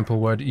think of a simple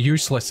word.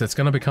 Useless. It's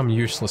gonna become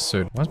useless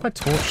soon. Why does my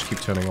torch keep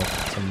turning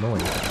off? It's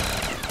annoying.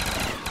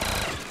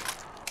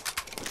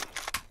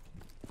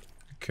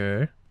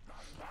 Okay.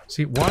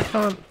 See, why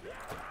can't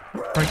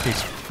I break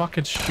these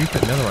fucking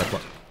stupid netherite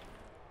blocks?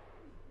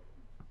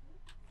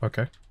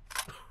 Okay.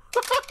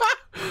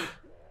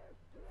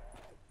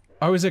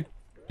 Oh, is it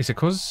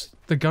cause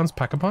the gun's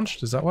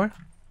pack-a-punched? Is that why?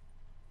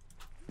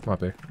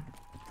 Might be. I'm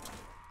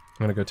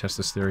gonna go test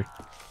this theory.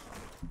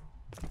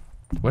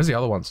 Where's the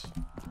other ones?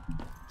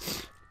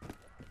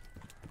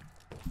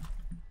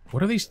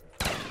 What are these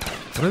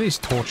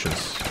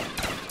torches?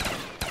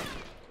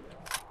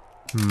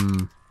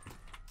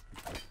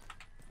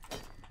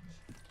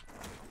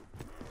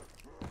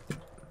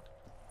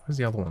 Where's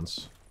the other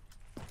ones?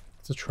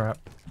 It's a trap.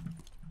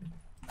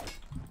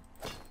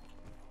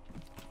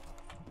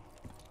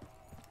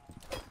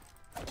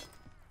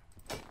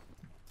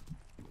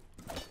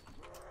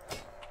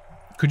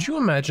 Could you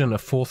imagine a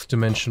fourth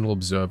dimensional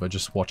observer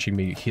just watching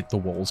me hit the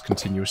walls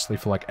continuously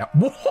for like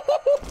Whoa!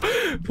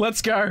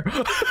 Let's go!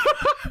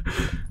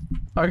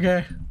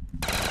 Okay.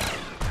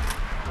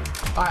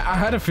 I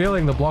had a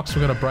feeling the blocks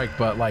were gonna break,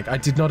 but like I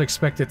did not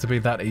expect it to be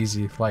that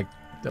easy. Like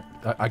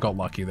I got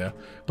lucky there.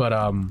 But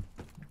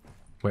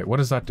wait, what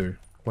does that do?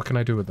 What can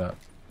I do with that?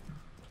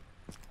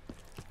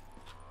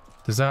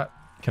 Does that...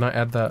 Can I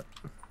add that?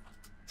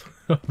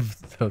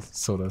 That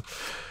sort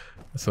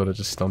of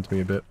just stumped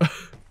me a bit.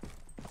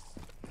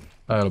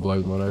 I gotta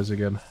blow my nose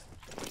again.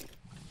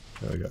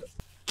 There we go.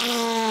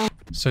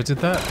 So did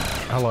that...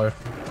 Hello.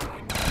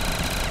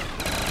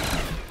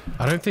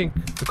 I don't think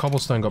the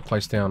cobblestone got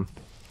placed down.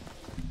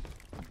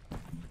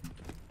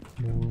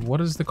 What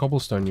is the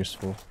cobblestone used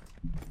for?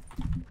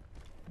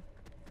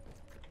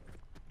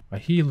 I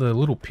hear the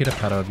little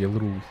pitter-patter of your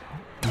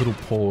little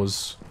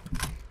paws.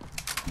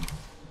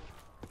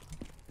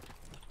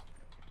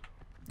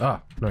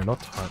 Ah, no,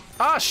 not time.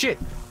 Ah, shit!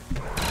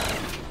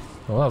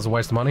 Well, that was a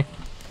waste of money.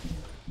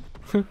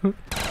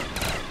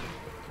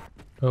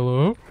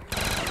 Hello?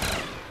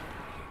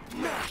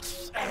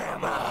 Max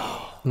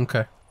ammo.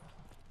 Okay.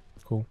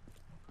 Cool.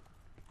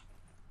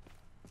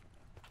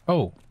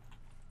 Oh.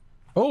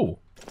 Oh!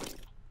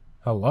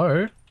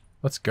 Hello?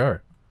 Let's go.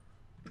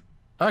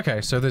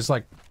 Okay, so there's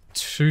like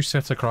 2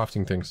 sets of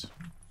crafting things.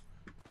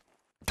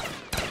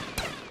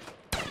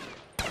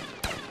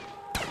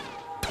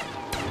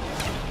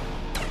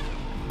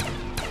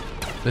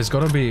 There's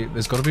gotta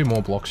be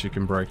more blocks you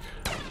can break.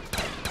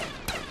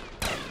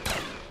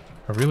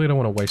 I really don't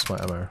want to waste my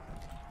ammo.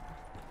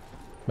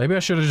 Maybe I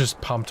should have just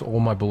pumped all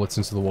my bullets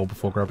into the wall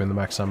before grabbing the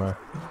max ammo.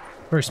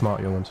 Very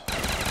smart, Uland.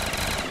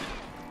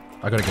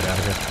 I gotta get out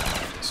of here.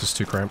 This is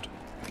too cramped.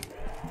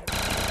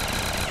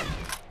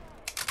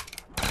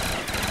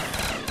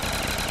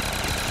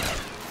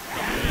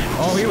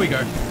 Oh, here we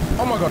go.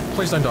 Oh my god,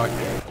 please don't die.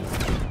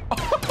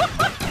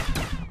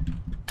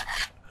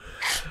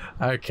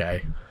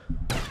 Okay.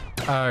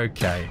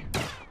 Okay.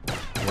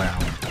 Wow.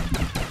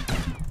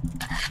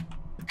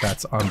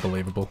 That's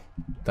unbelievable.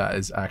 That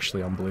is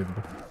actually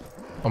unbelievable.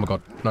 Oh my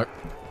god, no.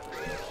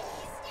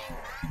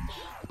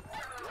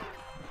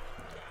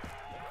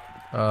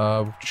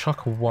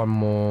 Chuck one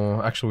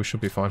more. Actually, we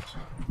should be fine.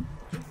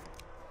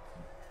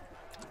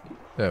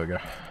 There we go.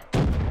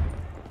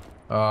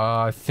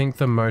 I think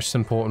the most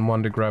important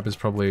one to grab is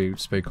probably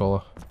Speed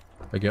Collar.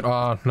 Again.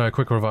 Oh, no,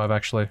 Quick Revive,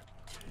 actually.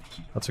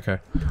 That's okay.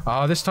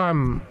 This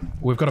time,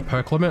 we've got a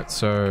perk limit,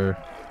 so...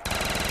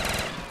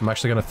 I'm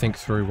actually gonna think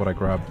through what I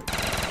grab.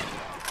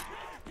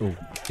 Oh,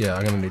 yeah,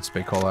 I'm gonna need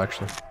Speed Collar,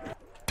 actually.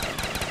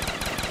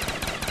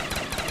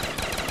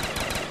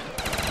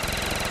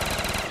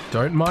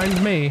 Don't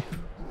mind me.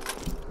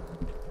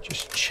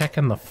 Just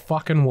checking the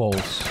fucking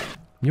walls.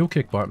 Mule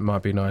Kick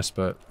might be nice,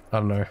 but I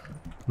don't know.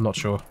 I'm not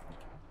sure.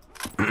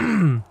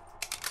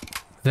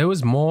 There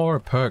was more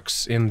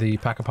perks in the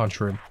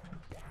Pack-a-Punch room,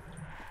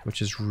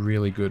 which is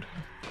really good.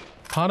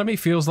 Part of me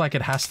feels like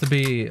it has to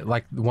be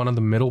like one of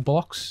the middle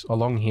blocks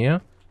along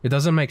here. It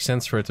doesn't make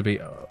sense for it to be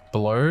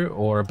below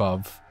or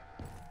above.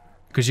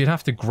 Because you'd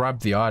have to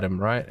grab the item,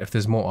 right? If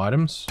there's more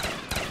items.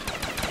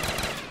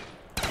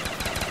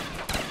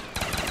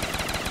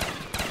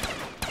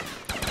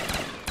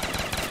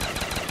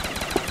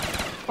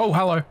 Oh,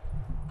 hello.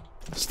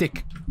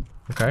 Stick.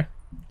 Okay.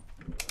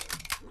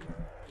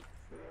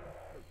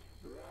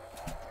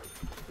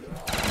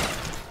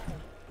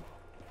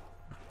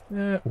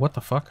 What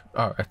the fuck?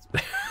 Oh,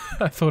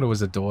 I thought it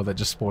was a door that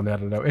just spawned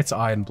out of nowhere. It's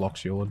iron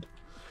blocks, Uland.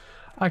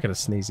 I gotta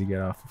sneezy get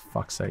off, for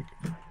fuck's sake.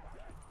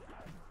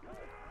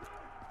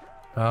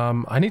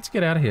 I need to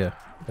get out of here.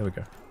 There we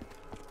go.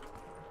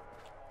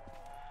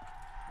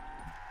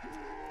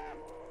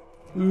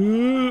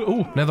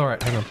 Oh,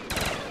 netherite, hang on.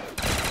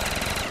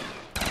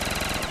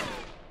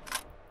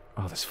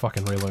 Oh, this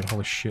fucking reload,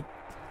 holy shit.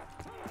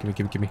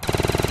 Gimme.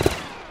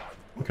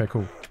 Okay,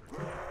 cool.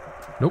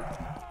 Nope.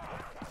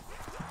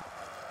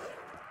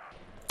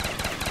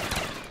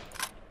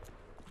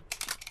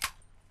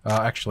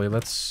 Actually,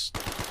 let's...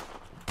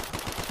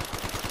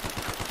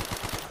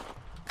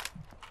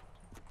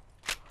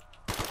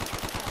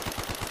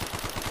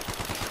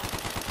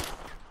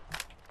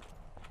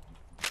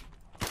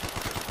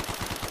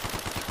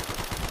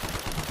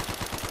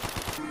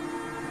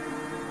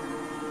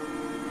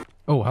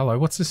 Oh, hello,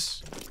 what's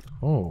this?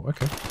 Oh,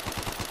 okay.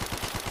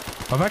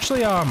 I've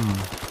actually, I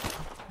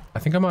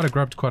think I might have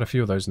grabbed quite a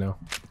few of those now.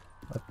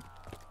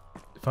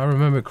 If I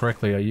remember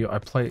correctly,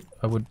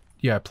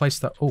 I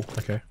placed that, oh,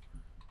 okay.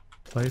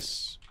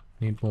 Place,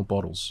 need more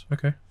bottles,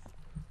 okay.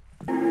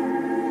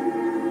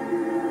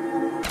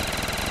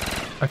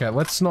 Okay,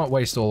 let's not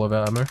waste all of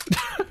our ammo.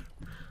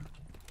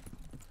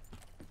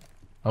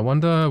 I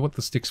wonder what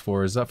the stick's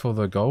for. Is that for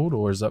the gold,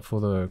 or is that for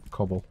the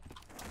cobble?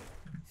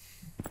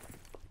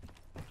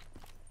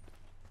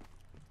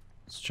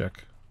 Let's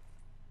check.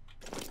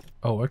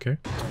 Oh, okay.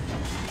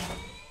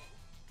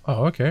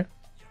 Oh, okay.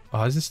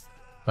 Oh, is this...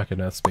 Okay,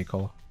 no, that's Speed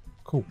Collar.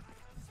 Cool.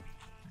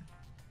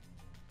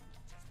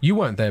 You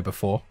weren't there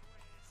before.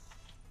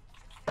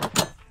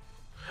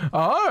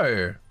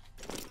 Oh!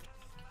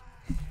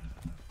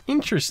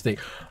 Interesting.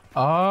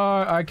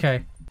 Oh,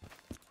 okay.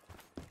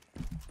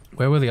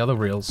 Where were the other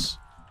reels?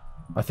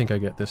 I think I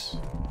get this.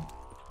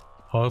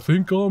 I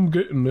think I'm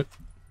getting it.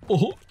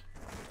 Oh.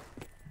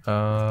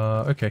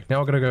 Okay. Now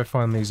I'm gonna go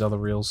find these other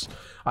reels.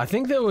 I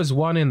think there was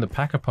one in the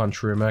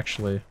Pack-a-Punch room,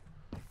 actually.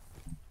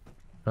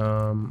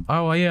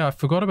 Oh yeah, I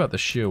forgot about the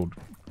shield.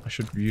 I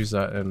should use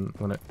that and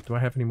when it... Do I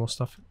have any more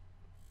stuff?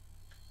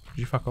 Did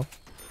you fuck off?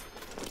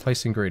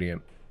 Place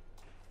ingredient.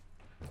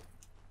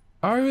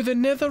 Oh, the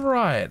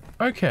netherite!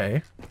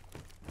 Okay.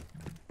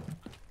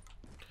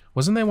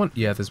 Wasn't there one?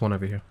 Yeah, there's one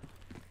over here.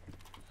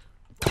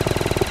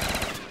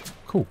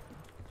 Cool.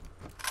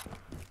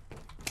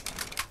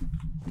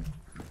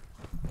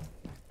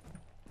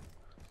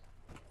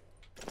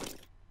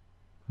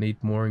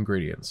 Need more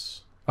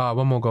ingredients. Ah,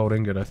 one more gold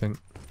ingot, I think.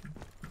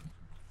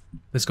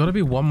 There's gotta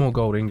be one more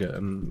gold ingot,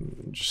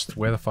 and just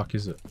where the fuck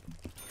is it?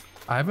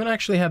 I haven't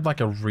actually had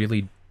like a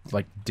really,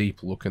 like,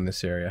 deep look in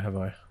this area, have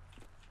I?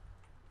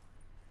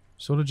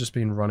 Sort of just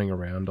been running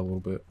around a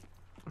little bit.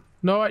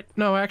 No,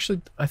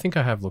 actually, I think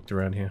I have looked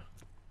around here.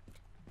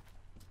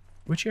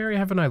 Which area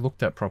haven't I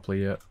looked at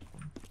properly yet?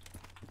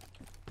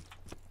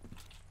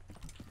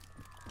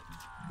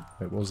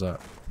 Wait, what was that?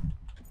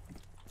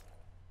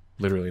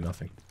 Literally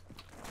nothing.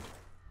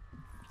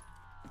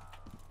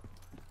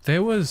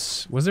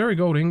 Was there a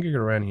gold ingot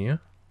around here?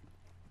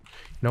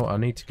 No, I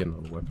need to get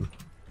another weapon.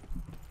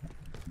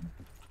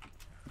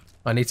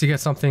 I need to get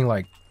something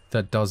like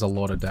that does a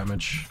lot of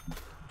damage.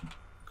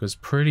 Because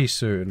pretty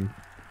soon,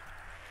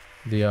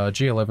 the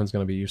G11's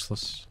gonna be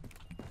useless.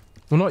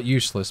 Well, not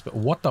useless, but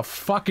what the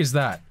fuck is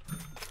that?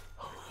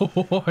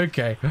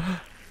 Okay.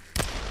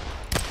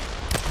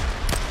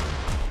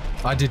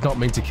 I did not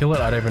mean to kill it.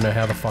 I don't even know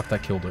how the fuck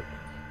that killed it.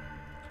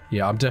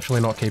 Yeah, I'm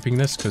definitely not keeping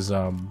this because,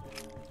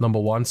 number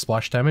 1,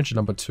 splash damage.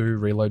 Number 2,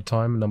 reload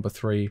time. Number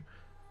 3,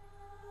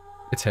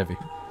 it's heavy.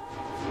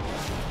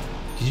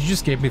 You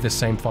just gave me the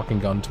same fucking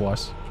gun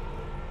twice.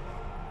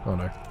 Oh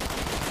no.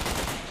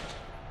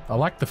 I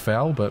like the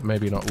foul, but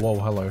maybe not. Whoa,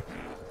 hello.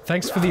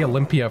 Thanks for the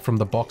Olympia from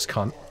the box,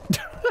 cunt.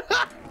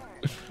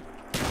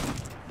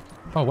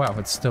 Oh wow,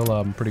 it's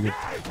still pretty good.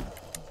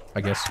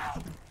 I guess.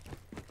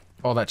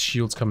 Oh, that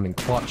shield's coming in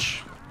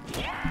clutch.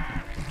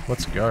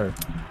 Let's go.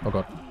 Oh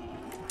god.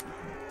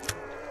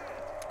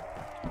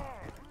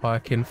 I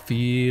can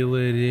feel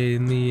it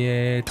in the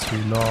air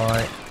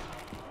tonight.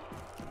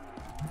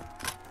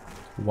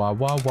 Wah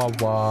wah wah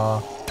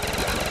wah.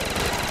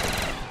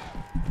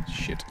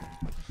 Shit.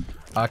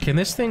 Can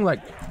this thing like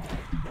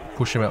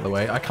push him out the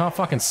way? I can't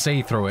fucking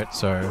see through it,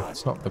 so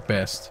it's not the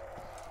best.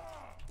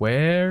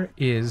 Where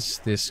is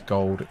this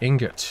gold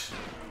ingot?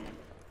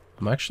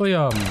 I'm actually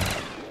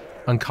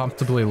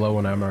uncomfortably low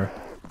on ammo.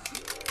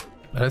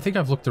 I don't think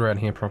I've looked around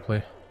here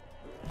properly.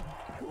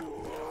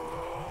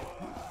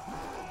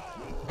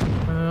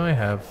 I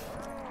have.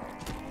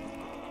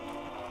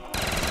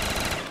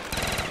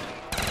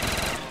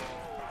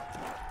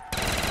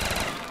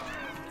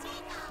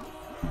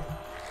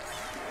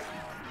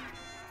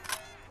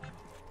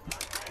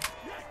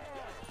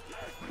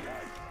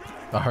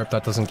 I hope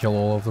that doesn't kill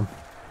all of them.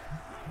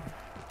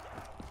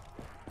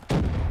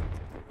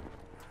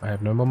 I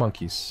have no more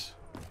monkeys.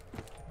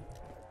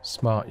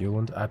 Smart,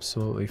 Uland.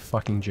 Absolutely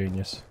fucking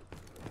genius.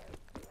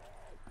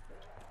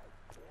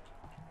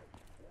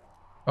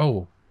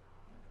 Oh.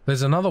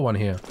 There's another one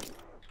here.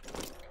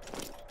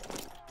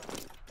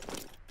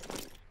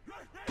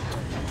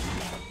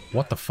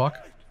 What the fuck?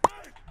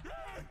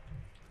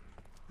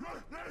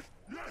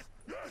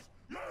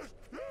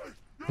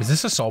 Is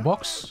this a soul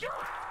box?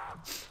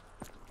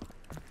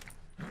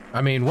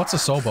 I mean, what's a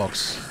soul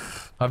box?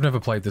 I've never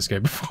played this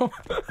game before.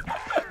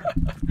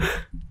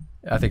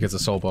 I think it's a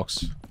soul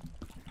box.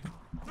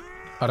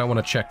 I don't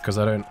want to check because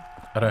I don't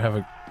have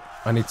a...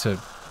 I need to...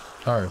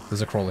 Oh,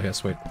 there's a crawler here,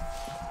 sweet.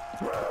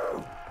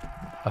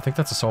 I think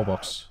that's a soul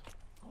box.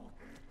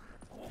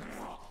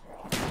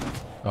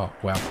 Oh,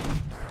 wow.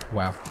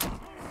 Wow.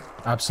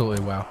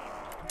 Absolutely wow.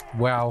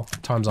 Wow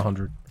times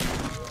 100.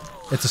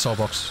 It's a soul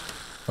box.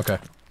 Okay.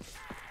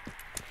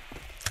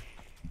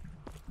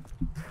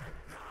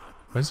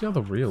 Where's the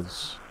other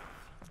reels?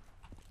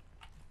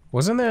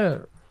 Wasn't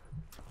there...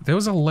 There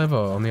was a lever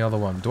on the other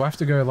one. Do I have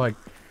to go, like...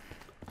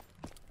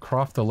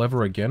 craft the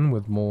lever again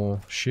with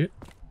more shit?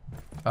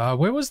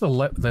 Where was the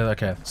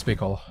okay,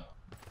 speak all.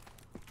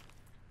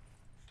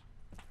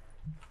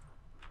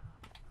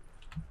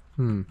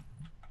 Do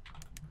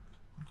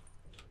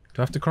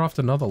I have to craft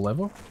another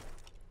lever?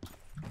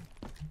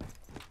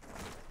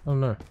 Oh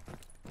no.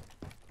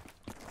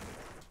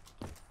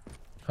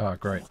 Ah,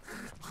 great.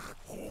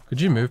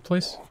 Could you move,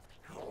 please?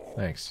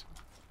 Thanks.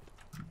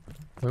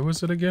 Where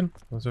was it again?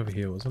 It was over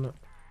here, wasn't it?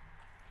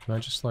 Can I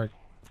just, like,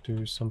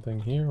 do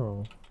something here,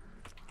 or...?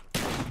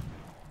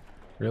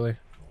 Really?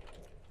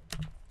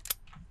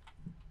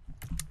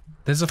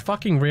 There's a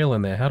fucking reel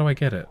in there. How do I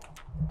get it?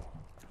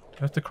 Do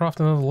I have to craft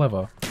another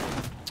lever?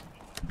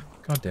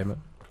 God damn it.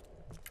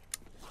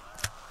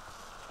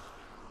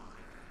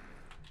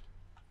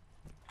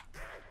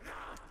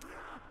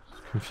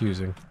 It's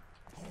confusing.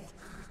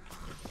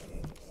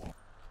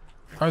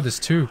 Oh, there's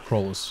two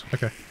crawlers.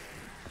 Okay.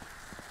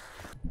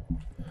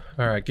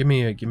 Alright, give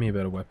me a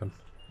better weapon.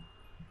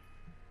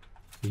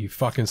 Are you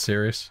fucking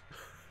serious?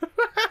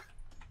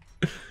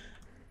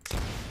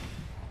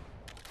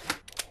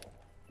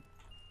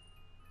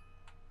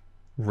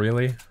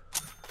 Really?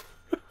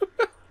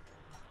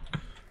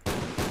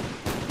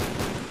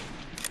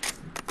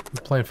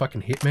 You're playing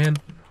fucking Hitman?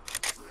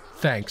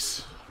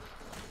 Thanks.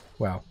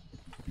 Wow.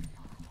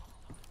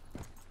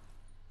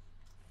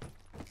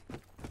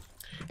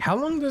 How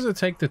long does it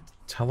take the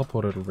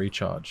teleporter to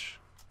recharge?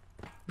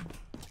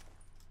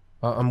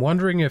 I'm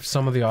wondering if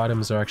some of the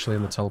items are actually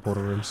in the teleporter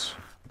rooms.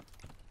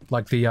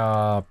 Like the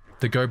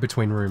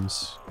go-between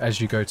rooms as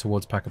you go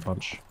towards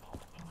Pack-a-Punch.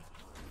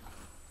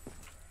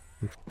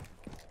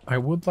 I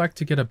would like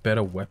to get a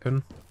better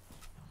weapon.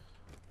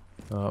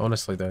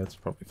 Honestly though, it's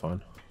probably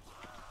fine.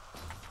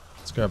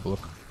 Let's go have a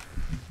look.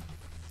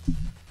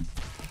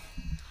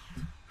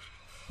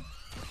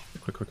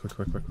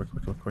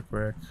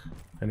 Quick.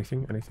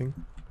 Anything?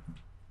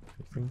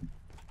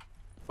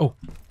 Oh!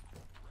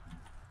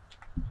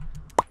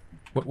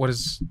 What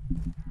is...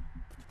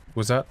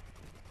 Was that?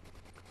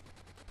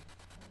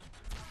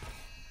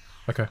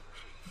 Okay.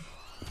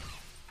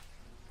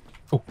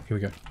 Oh, here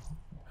we go.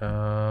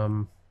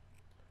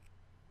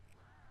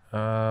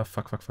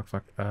 Fuck.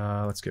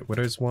 Let's get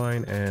Widow's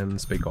Wine and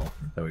Speak All.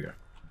 There we go.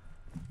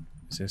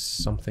 Is there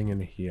something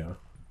in here?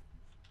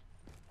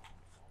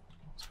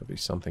 There's gotta be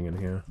something in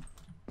here.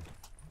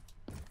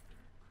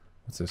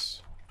 What's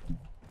this?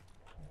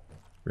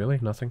 Really?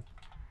 Nothing?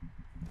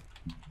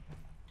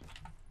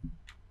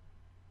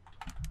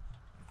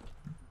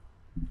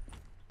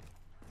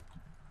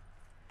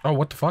 Oh,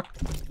 what the fuck?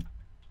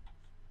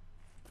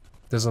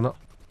 There's an...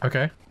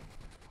 Okay.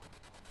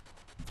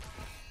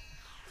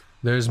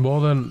 There's more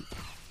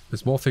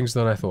things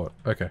than I thought.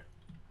 Okay.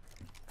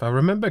 If I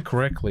remember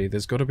correctly,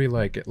 there's got to be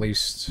like at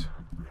least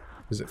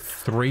is it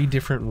 3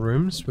 different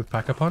rooms with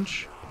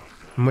Pack-a-Punch?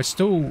 And we're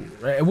still,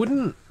 it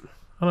wouldn't,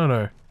 I don't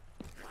know.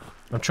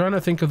 I'm trying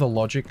to think of the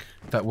logic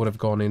that would have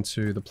gone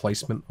into the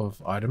placement of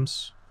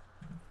items.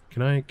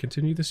 Can I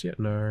continue this yet?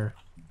 No.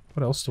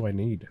 What else do I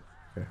need?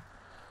 Okay.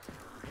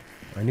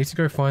 I need to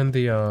go find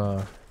the,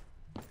 I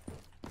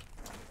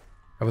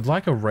would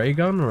like a ray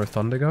gun or a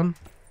thunder gun.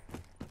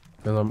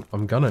 And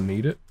I'm gonna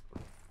need it.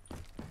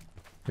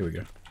 Here we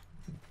go.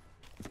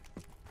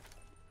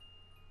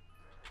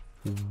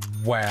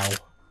 Wow.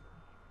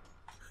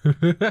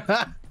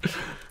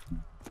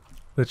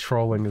 The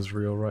trolling is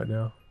real right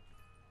now.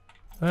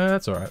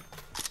 That's alright.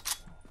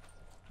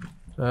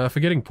 For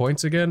getting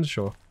points again?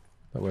 Sure.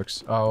 That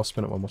works. Oh, I'll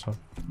spin it one more time.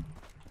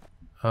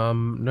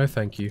 No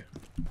thank you.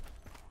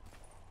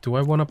 Do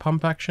I want a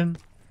pump action?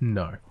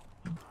 No.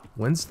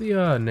 When's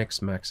the,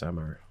 next max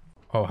ammo?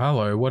 Oh,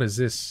 hello, what is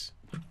this?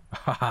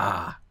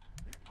 Haha!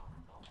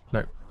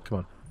 No, come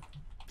on.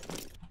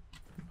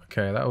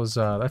 Okay, that was,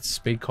 that's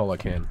speed collar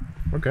can.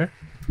 Okay.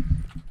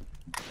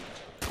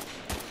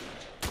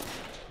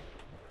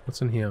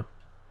 What's in here?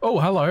 Oh,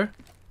 hello!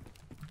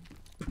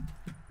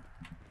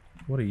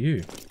 What are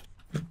you?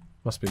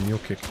 Must be mule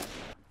kick.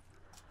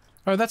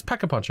 Oh, that's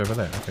Pack-a-Punch over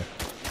there, okay.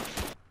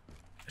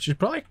 I should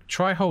probably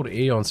try hold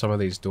E on some of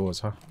these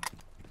doors, huh?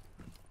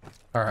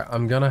 Alright,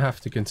 I'm gonna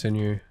have to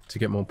continue to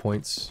get more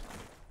points.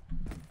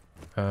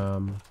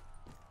 To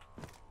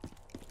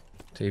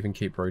even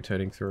keep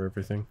rotating through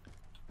everything.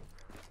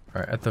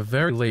 Alright, at the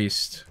very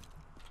least,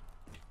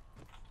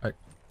 I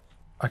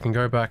can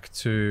go back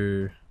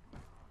to,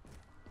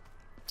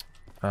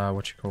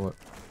 what you call it,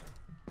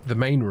 the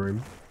main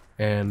room,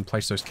 and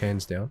place those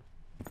cans down.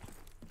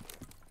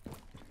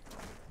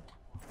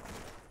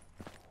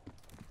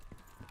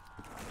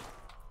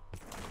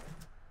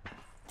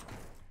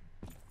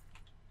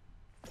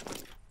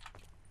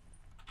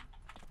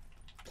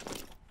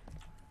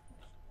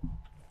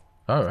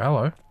 Oh,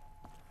 hello.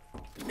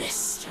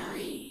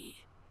 Mystery.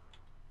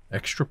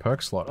 Extra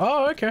perk slot.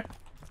 Oh, okay.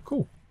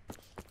 Cool.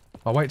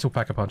 I'll wait till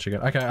Pack-a-Punch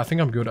again. Okay, I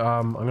think I'm good.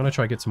 I'm gonna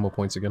try to get some more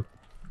points again.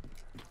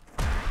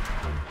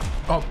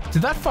 Oh,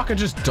 did that fucker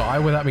just die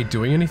without me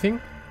doing anything?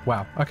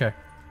 Wow, okay.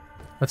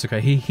 That's okay.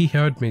 He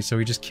heard me, so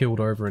he just killed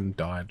over and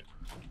died.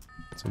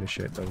 Let's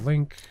initiate the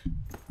link.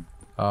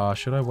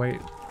 Should I wait?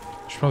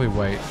 I should probably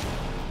wait.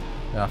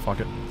 Ah, fuck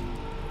it.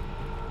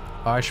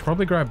 I should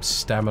probably grab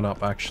Stamina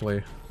Up,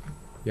 actually.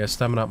 Yeah,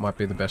 Stamina Up might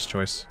be the best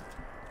choice.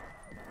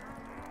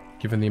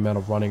 Given the amount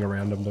of running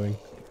around I'm doing.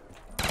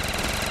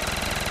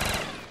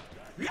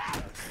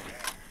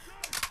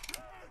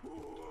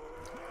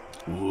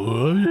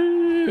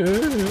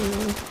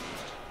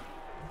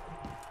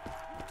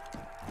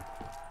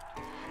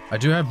 I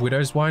do have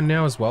Widow's Wine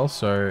now as well,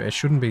 so it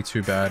shouldn't be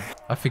too bad.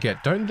 I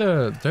forget, don't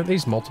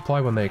these multiply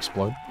when they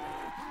explode?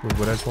 With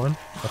Widow's Wine?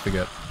 I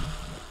forget.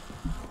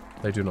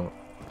 They do not.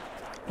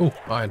 Oh,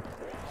 iron.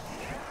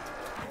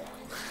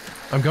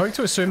 I'm going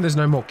to assume there's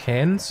no more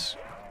cans,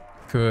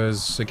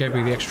 because it gave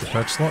me the extra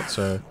perk slot,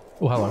 so...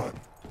 Oh, hello.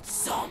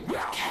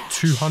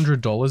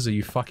 $200? Are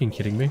you fucking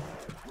kidding me?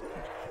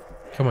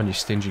 Come on, you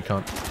stingy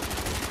cunt.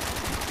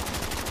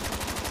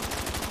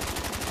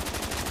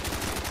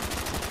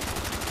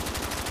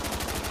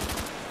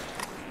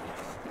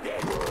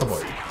 Come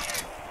on.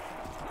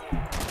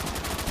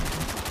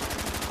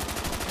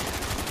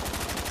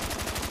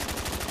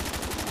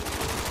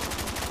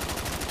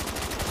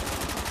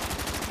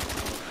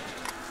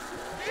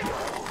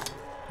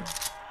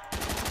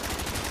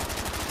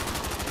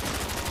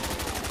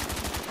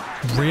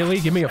 Really?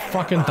 Give me a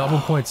fucking double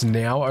points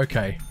now?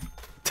 Okay.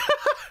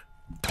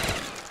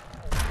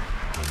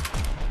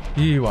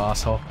 You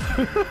asshole.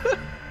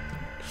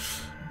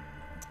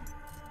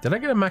 Did I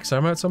get a max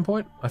ammo at some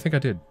point? I think I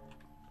did.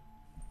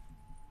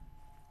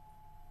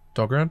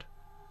 Dog round?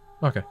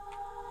 Okay.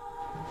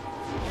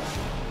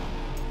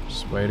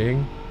 Just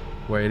waiting.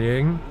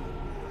 Waiting.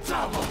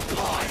 Double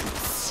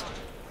points.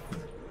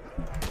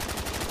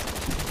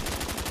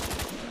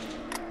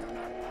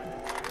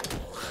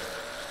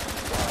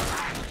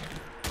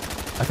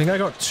 I think I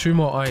got 2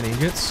 more iron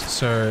ingots,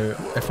 so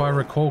if I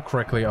recall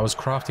correctly, I was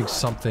crafting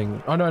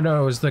something. Oh,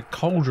 no, it was the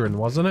cauldron,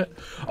 wasn't it?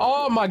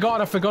 Oh my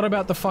god, I forgot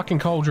about the fucking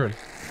cauldron.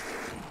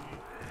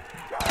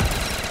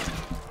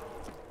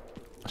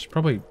 I should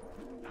probably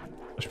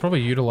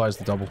utilize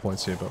the double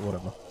points here, but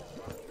whatever.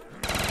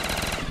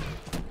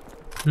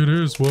 It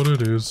is what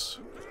it is.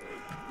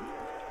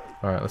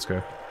 Alright, let's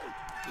go.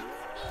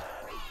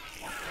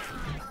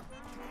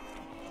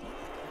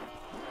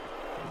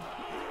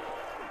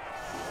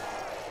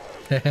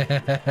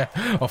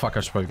 Oh fuck,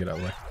 I should probably get out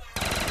of the way.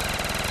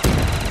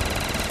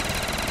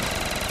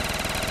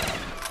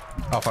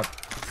 Oh fuck.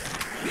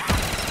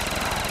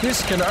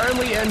 This can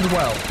only end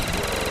well.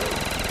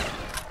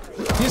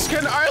 This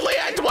can only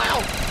end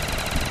well!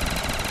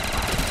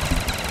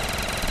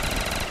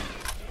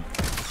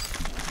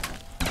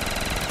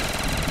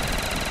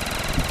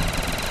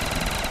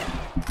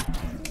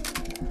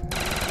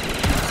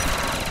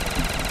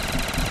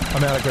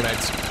 I'm out of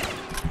grenades.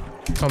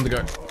 Time to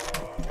go.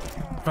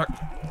 Fuck.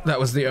 That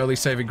was the early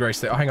saving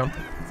grace there. Oh, hang on.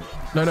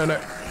 No, no, no.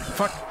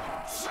 Fuck.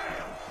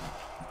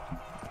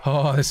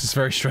 Oh, this is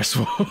very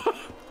stressful.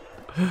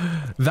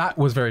 That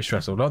was very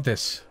stressful, not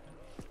this.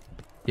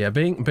 Yeah,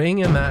 being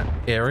in that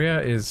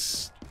area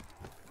is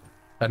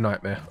a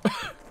nightmare.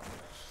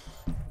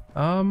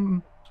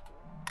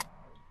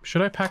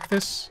 Should I pack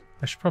this?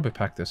 I should probably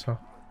pack this, huh?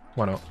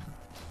 Why not?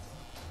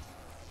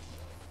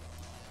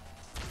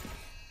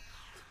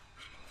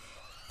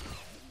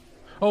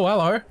 Oh,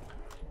 hello.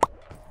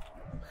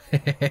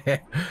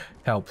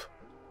 Help.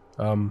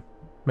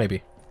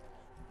 Maybe.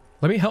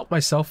 Let me help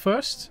myself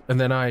first, and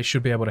then I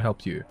should be able to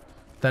help you.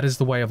 That is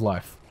the way of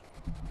life.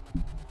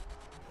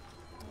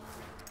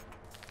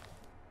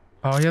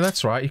 Oh, yeah,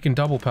 that's right. You can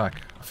double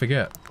pack. I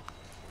forget.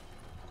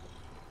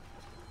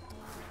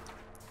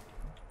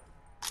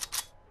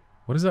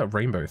 What is that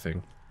rainbow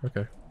thing?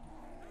 Okay.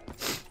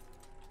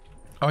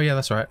 Oh, yeah,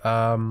 that's right.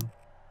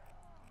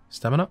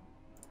 Stamina?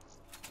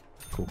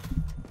 Cool.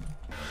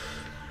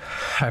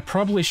 I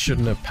probably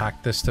shouldn't have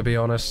packed this, to be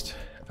honest.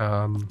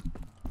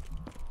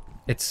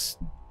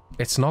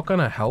 It's not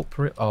gonna help.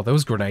 Oh, there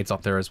was grenades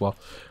up there as well.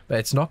 But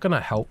it's not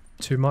gonna help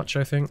too much,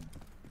 I think.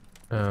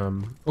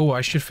 Oh,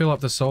 I should fill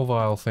up the soul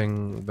vial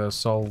thing. The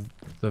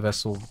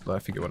vessel, I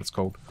forget what it's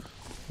called.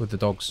 With the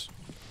dogs.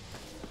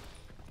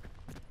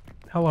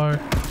 Hello.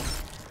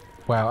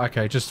 Wow,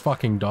 okay, just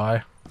fucking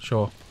die.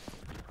 Sure.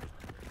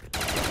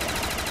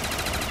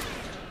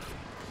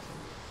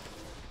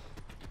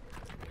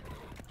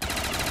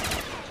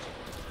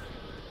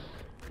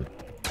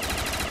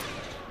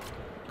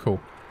 Cool.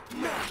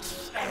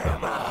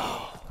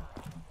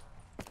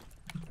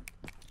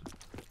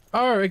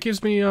 Oh, it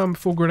gives me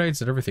full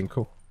grenades and everything.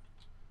 Cool.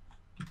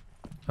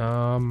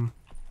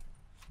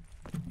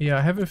 Yeah,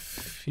 I have a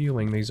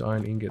feeling these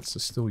iron ingots are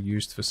still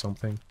used for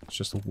something. It's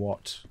just a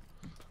what?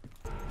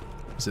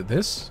 Is it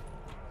this?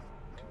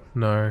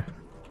 No.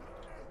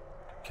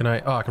 Can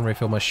I? Oh, I can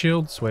refill my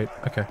shield. Sweet.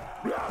 Okay.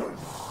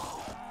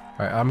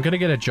 Alright, I'm gonna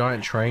get a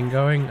giant train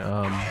going.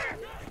 And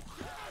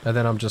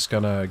then I'm just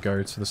gonna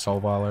go to the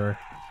soul vial area.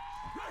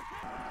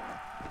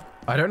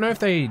 I don't know if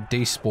they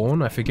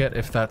despawn. I forget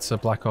if that's a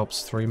Black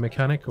Ops 3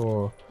 mechanic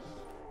or...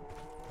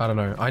 I don't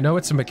know. I know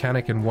it's a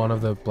mechanic in one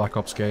of the Black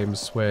Ops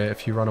games where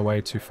if you run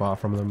away too far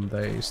from them,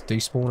 they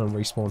despawn and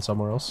respawn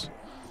somewhere else.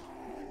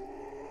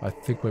 I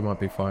think we might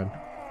be fine.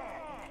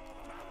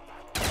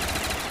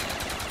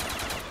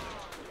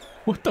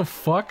 What the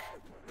fuck?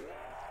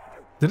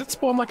 Did it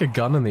spawn like a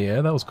gun in the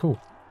air? That was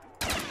cool.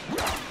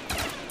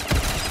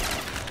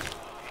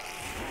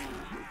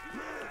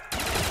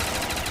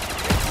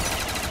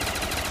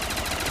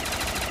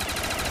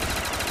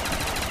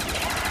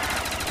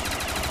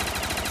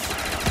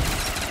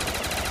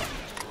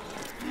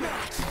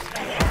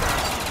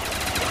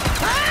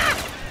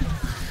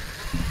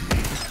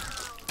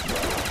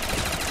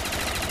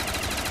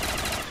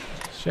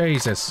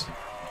 Jesus.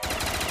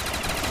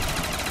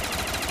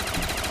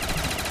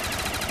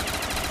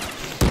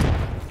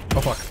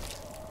 Oh fuck.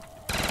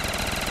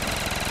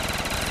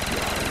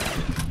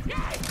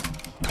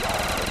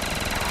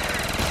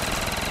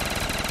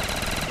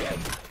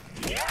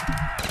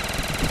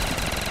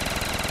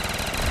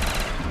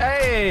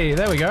 Hey,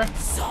 there we go.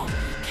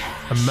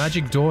 A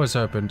magic door has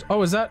opened.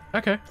 Oh, is that?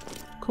 Okay.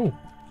 Cool.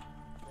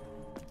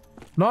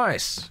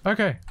 Nice.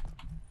 Okay.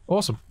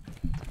 Awesome.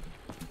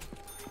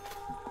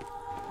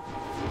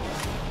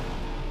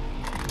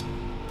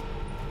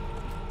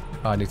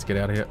 Oh, I need to get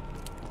out of here.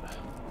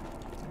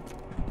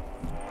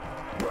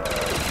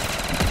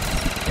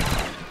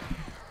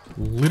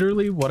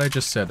 Literally what I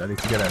just said. I need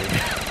to get out of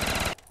here.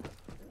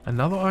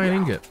 Another iron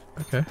ingot.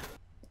 Okay.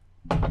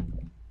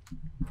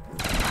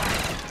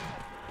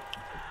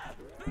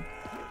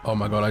 Oh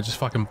my god, I just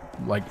fucking,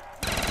 like,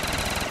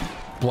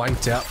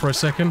 blanked out for a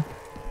second.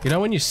 You know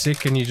when you're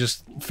sick and you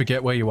just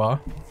forget where you are?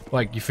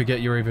 Like, you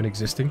forget you're even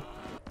existing?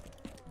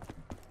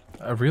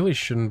 I really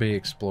shouldn't be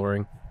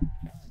exploring,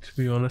 to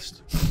be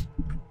honest.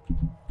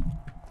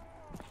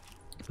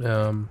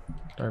 Can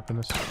I open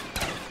this?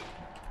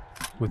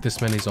 With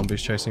this many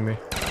zombies chasing me.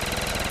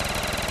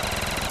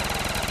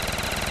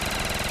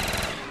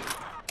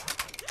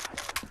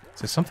 Is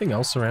there something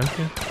else around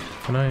here?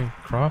 Can I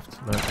craft?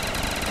 No.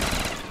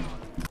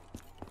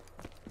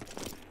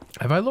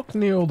 Have I looked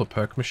near all the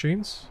perk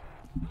machines?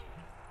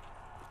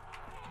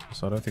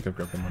 So I don't think I've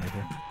grabbed the money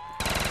here.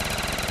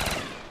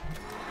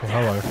 Oh,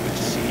 hello.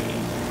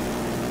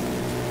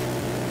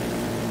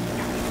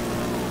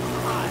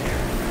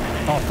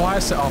 Oh,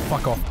 fire set. Oh,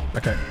 fuck off.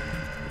 Okay.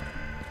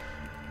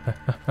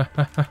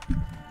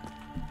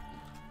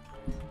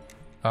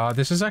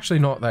 This is actually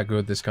not that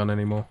good, this gun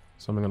anymore.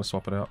 So I'm gonna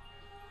swap it out.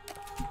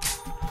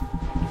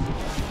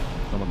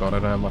 Oh my god, I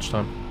don't have much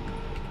time.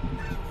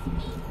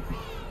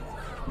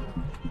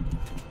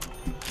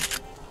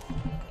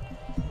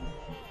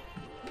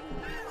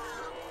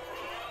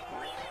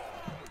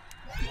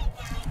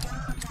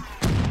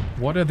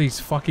 What are these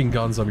fucking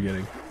guns I'm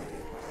getting?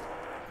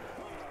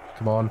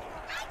 Come on.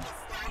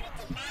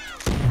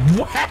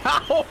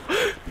 Wow!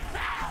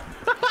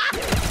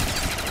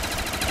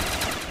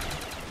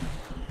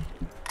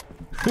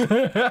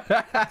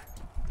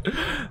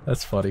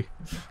 That's funny.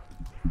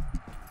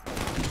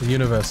 The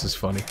universe is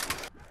funny.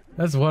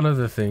 That's one of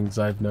the things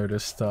I've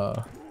noticed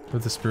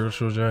with the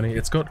spiritual journey.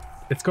 It's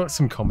got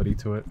some comedy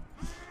to it.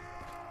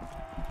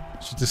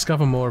 As you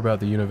discover more about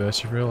the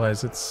universe, you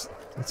realize it's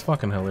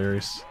fucking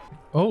hilarious.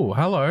 Oh,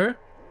 hello.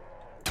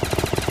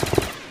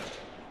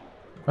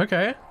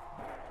 Okay.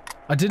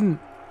 I didn't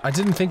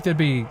think there'd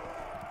be...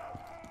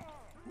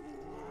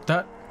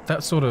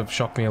 That sort of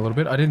shocked me a little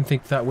bit. I didn't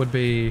think that would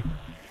be...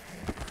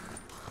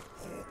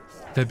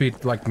 There'd be,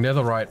 like,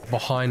 netherite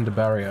behind the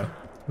barrier.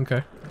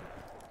 Okay.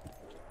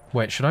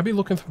 Wait, should I be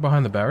looking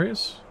behind the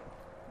barriers?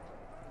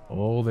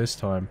 All this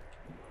time.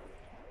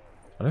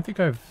 I don't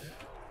think I've...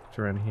 looked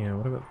around here.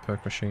 What about the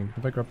perk machine?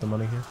 Have I grabbed the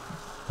money here?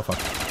 Oh, fuck.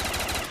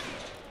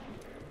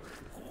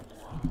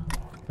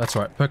 That's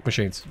right, perk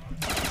machines.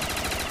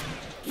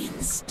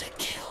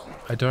 Insta-kill.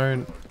 I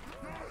don't...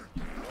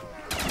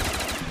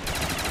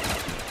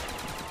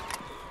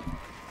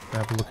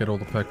 have a look at all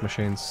the perk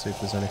machines, see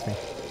if there's anything.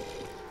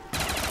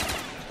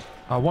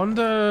 I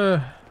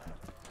wonder...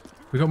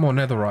 We got more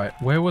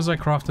netherite. Where was I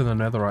crafting the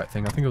netherite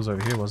thing? I think it was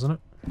over here, wasn't it?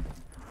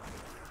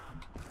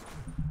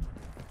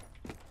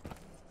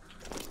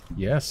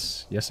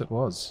 Yes. Yes, it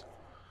was.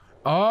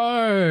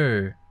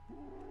 Oh!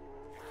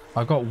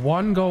 I've got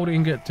 1 gold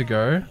ingot to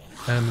go,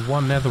 and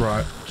 1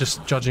 netherite,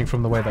 just judging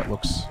from the way that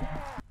looks.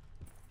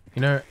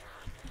 You know,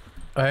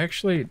 I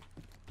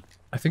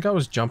think I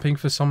was jumping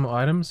for some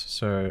items,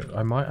 so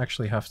I might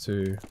actually have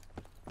to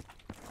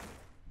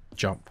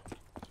jump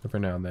every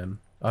now and then.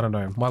 I don't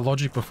know. My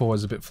logic before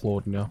was a bit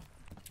flawed now.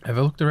 Have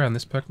I looked around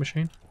this perk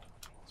machine?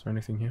 Is there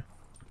anything here?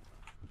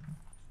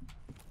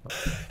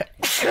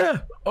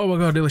 Oh my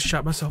god, I nearly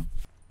shot myself.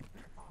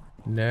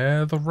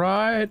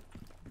 Netherite.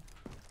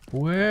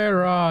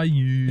 Where are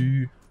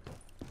you?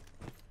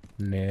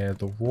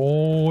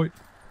 Netherite.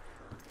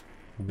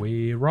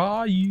 Where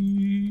are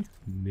you?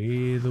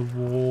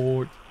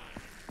 Netherite.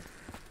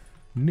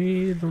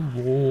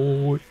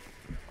 Netherite.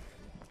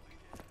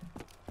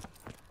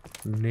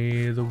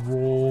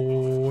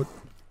 Netherite.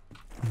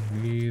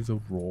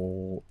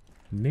 Netherite.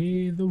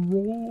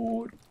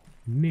 Netherite.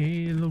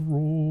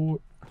 Netherite.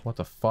 What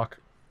the fuck?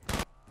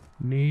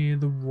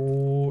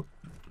 Netherite.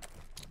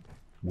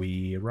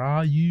 Where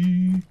are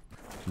you?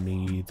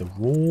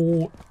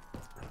 Netherite.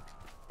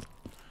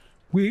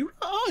 Where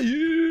are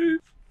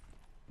you?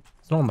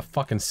 It's not on the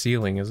fucking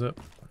ceiling, is it?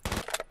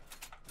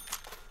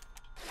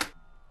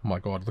 Oh my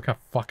god, look how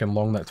fucking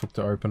long that took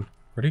to open.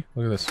 Ready?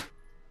 Look at this.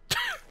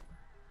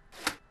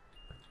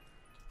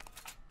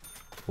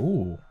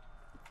 Ooh.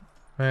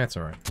 That's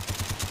alright.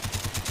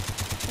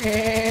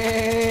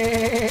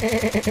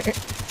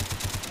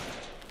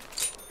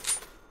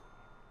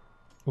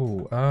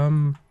 Ooh,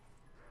 I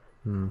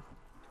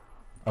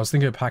was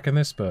thinking of packing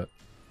this, but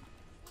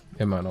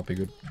it might not be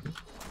good.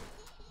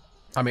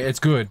 I mean, it's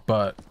good,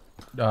 but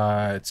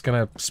it's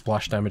gonna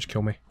splash damage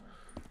kill me.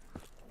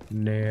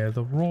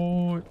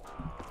 Netherite.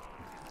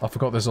 I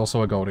forgot there's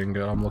also a gold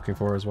ingot I'm looking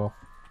for as well.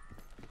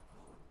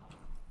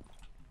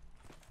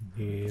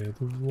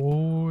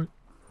 Netherite.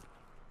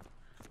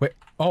 Wait.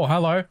 Oh,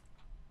 hello.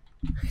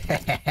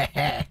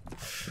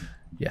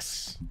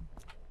 Yes.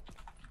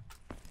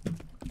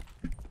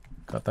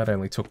 God, that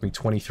only took me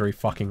 23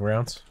 fucking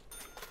rounds.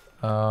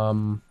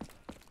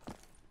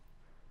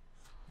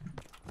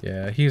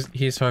 Yeah,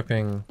 he's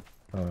hoping...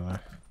 I don't know.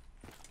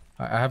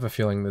 I have a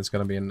feeling there's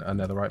gonna be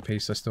another right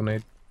piece I still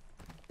need.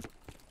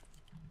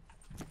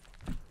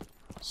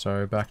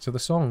 So, back to the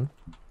song.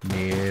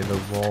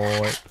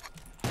 Netherite.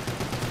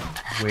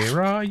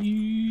 Where are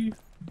you?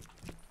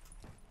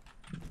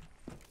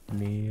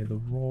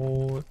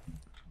 Netherite.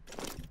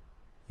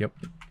 Yep.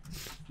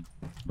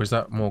 Where's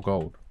that more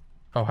gold?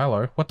 Oh,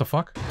 hello. What the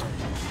fuck?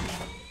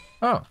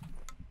 Oh.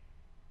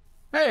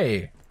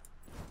 Hey!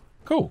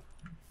 Cool.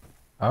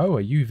 Oh,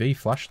 a UV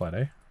flashlight,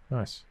 eh?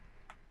 Nice.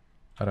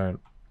 I don't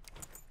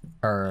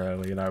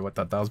really know what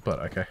that does, but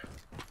okay.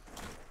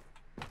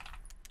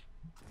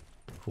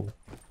 Cool.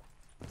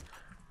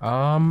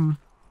 To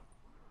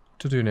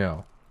do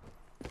now.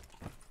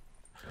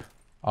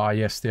 Ah,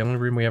 yes, the only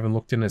room we haven't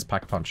looked in is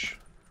Pack-a-Punch.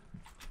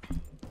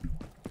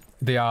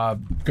 The,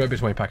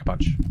 go-between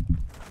Pack-a-Punch.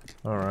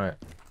 Alright.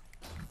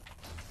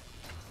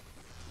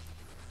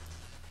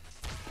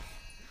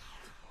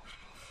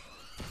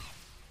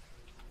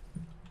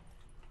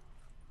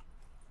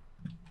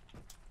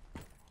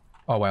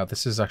 Oh wow,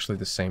 this is actually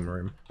the same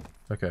room.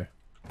 Okay.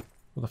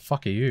 What the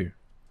fuck are you?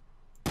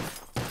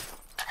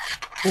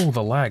 Oh,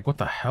 the lag. What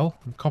the hell?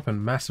 I'm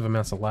copping massive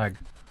amounts of lag.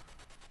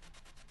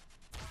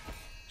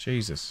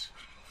 Jesus.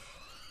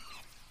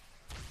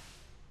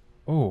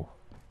 Oh.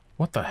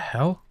 What the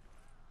hell?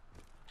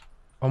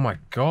 Oh my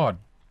god.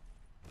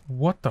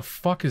 What the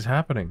fuck is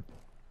happening?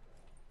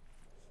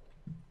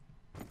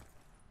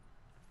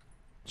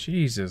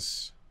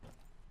 Jesus.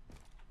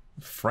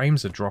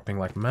 Frames are dropping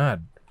like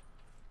mad.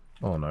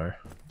 Oh no.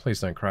 Please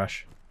don't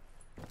crash.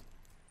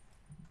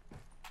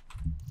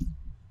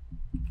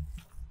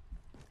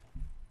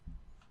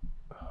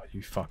 Oh,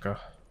 you fucker.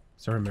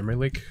 Is there a memory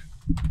leak?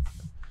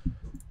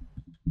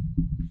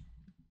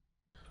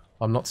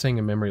 I'm not seeing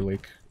a memory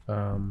leak.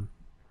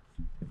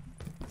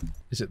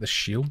 Is it the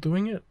shield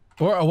doing it?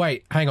 Or, oh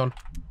wait, hang on.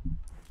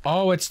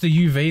 Oh, it's the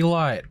UV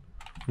light.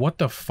 What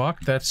the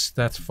fuck? That's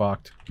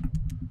fucked.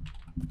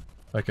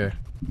 Okay.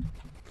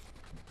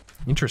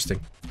 Interesting.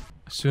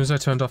 As soon as I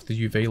turned off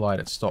the UV light,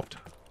 it stopped.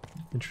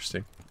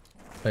 Interesting.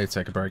 Let's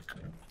take a break.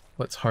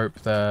 Let's hope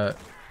that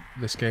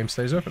this game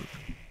stays open.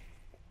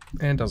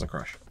 And doesn't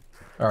crash.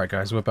 Alright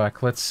guys, we're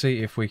back. Let's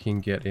see if we can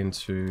get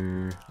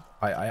into...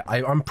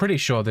 I'm pretty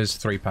sure there's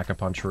 3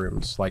 pack-a-punch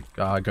rooms. Like,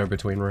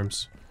 go-between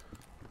rooms.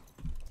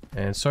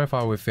 And so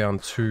far we've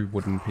found 2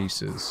 wooden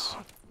pieces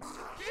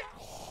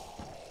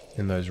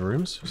in those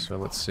rooms. So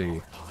let's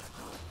see.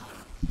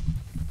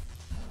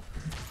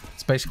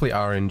 It's basically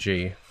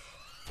RNG.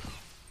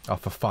 Oh,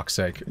 for fuck's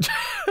sake.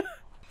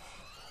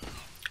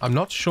 I'm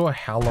not sure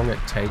how long it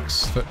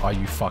takes for... Oh,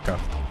 you fucker.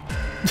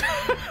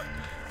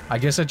 I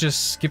guess it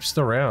just skips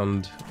the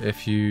round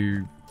if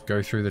you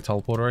go through the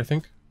teleporter, I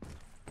think.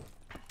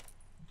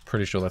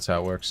 Pretty sure that's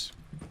how it works.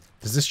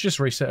 Does this just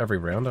reset every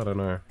round? I don't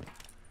know.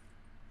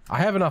 I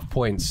have enough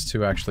points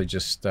to actually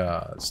just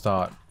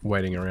start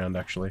waiting around,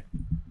 actually.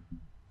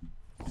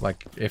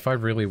 Like, if I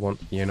really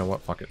want... You know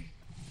what? Fuck it.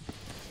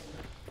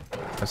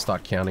 I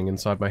start counting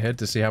inside my head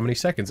to see how many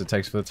seconds it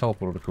takes for the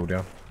teleporter to cool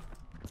down.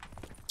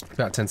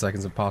 About 10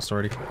 seconds have passed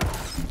already.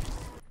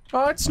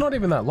 Oh, it's not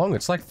even that long.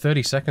 It's like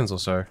 30 seconds or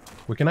so.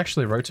 We can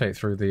actually rotate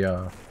through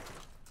the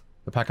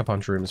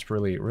pack-a-punch rooms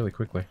really, really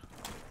quickly.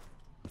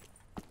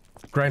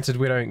 Granted,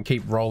 we don't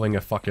keep rolling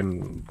a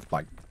fucking,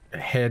 like,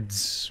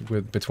 heads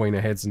with between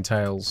a heads and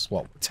tails.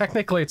 Well,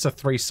 technically it's a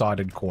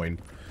 3-sided coin.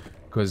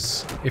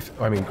 Because if...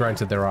 I mean,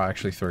 granted, there are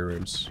actually 3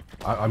 rooms.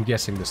 I'm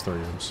guessing there's 3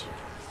 rooms.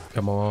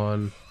 Come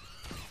on.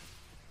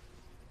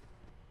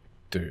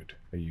 Dude,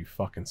 are you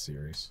fucking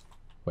serious?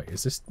 Wait,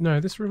 is this... No,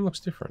 this room looks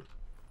different.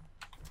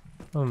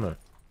 I don't know.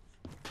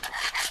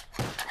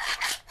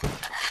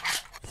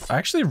 I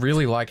actually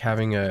really like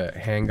having a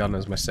handgun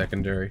as my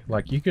secondary.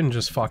 Like, you can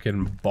just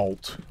fucking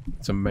bolt.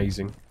 It's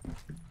amazing.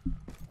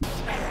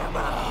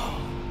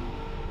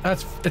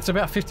 It's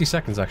about 50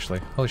 seconds, actually.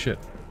 Holy shit.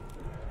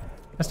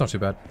 That's not too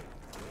bad.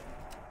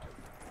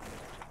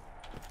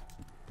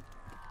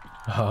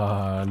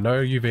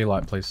 No UV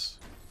light, please.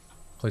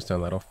 Please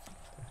turn that off.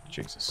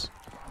 Jesus.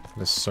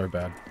 This is so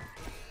bad.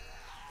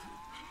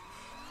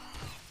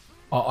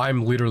 Oh,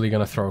 I'm literally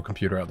gonna throw a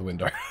computer out the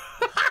window.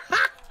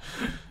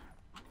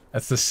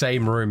 That's the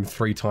same room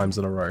 3 times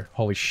in a row.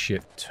 Holy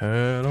shit.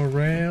 Turn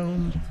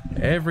around.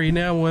 Every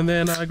now and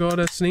then I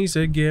gotta sneeze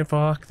again.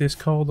 Fuck this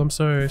cold, I'm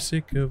so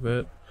sick of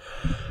it.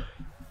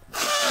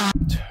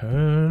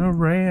 Turn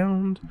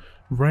around,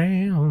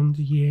 round,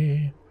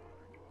 yeah.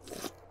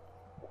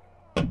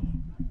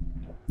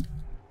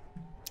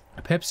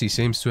 Pepsi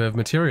seems to have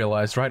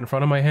materialized right in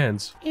front of my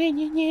hands.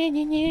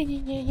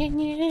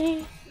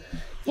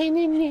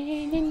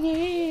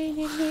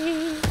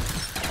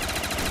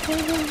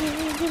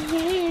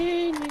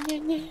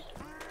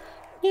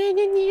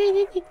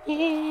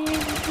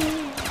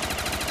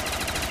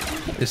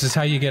 This is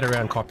how you get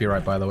around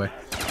copyright, by the way.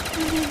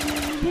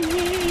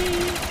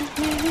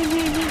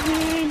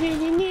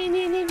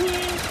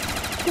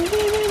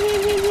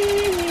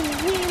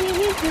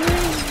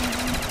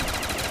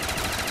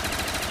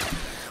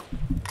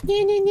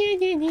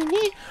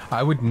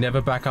 I would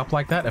never back up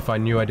like that if I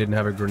knew I didn't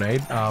have a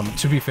grenade.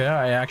 To be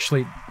fair,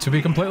 to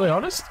be completely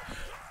honest,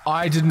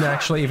 I didn't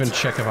actually even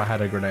check if I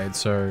had a grenade,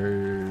 so...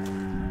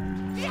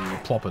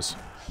 Ploppers.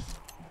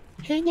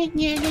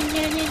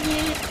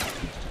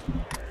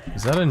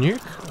 Is that a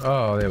nuke?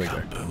 Oh, there we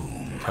go.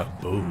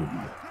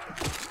 Kaboom.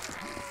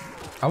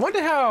 I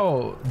wonder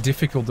how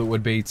difficult it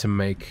would be to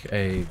make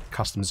a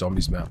custom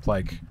zombies map.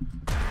 Like,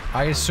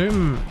 I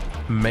assume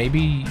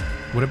maybe...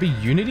 Would it be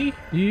Unity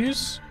you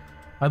use?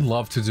 I'd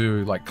love to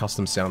do, like,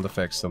 custom sound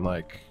effects and,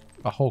 like,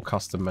 a whole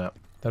custom map.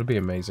 That'd be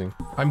amazing.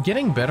 I'm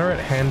getting better at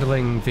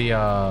handling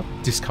the,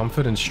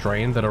 discomfort and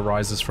strain that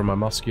arises from my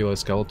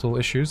musculoskeletal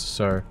issues,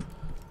 so...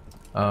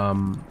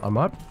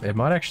 it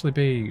might actually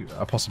be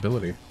a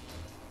possibility.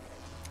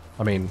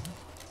 I mean,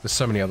 there's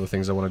so many other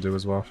things I want to do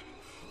as well.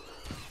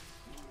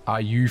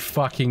 Are you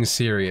fucking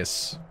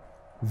serious?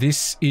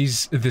 This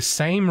is the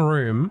same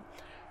room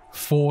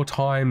 4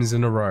 times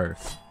in a row.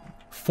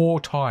 4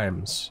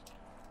 times.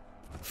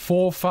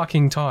 4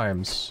 fucking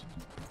times.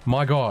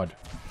 My god.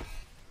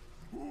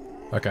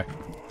 Okay.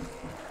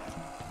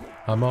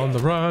 I'm on the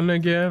run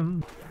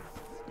again.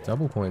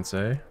 Double points,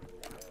 eh?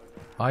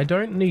 I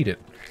don't need it.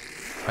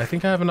 I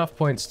think I have enough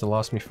points to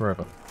last me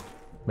forever.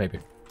 Maybe.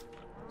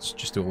 Let's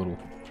just do a little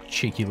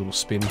cheeky little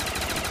spin.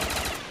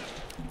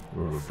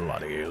 Oh,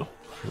 bloody hell.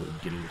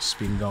 Getting a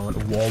spin going.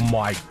 Oh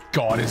my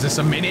god, is this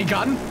a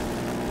minigun?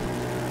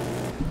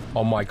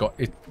 Oh my god,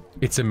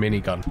 it's a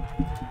minigun.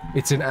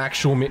 It's an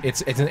actual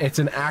it's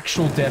an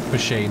actual death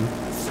machine.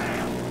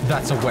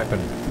 That's a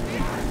weapon.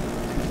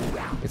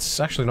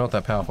 It's actually not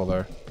that powerful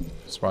though.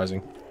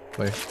 Surprisingly.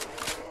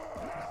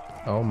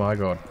 Oh my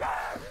god.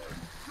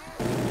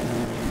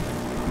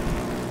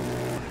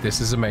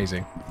 This is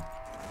amazing.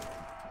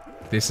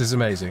 This is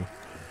amazing.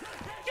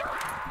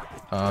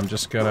 I'm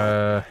just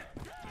gonna...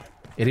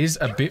 It is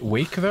a bit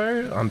weak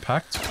though,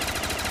 unpacked.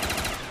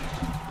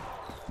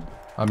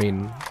 I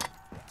mean,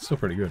 still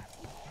pretty good.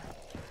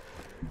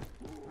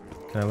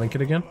 Can I link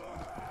it again?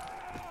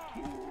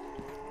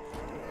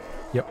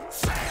 Yep.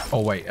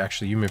 Oh wait,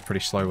 actually you move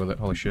pretty slow with it,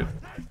 holy shit.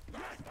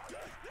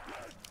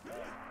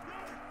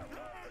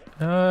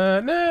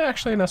 Nah,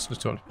 actually that's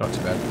not too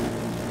bad.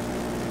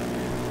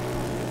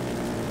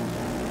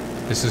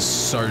 This is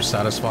so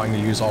satisfying to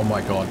use, oh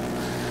my god.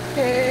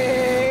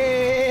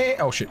 Hey!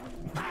 Oh shit.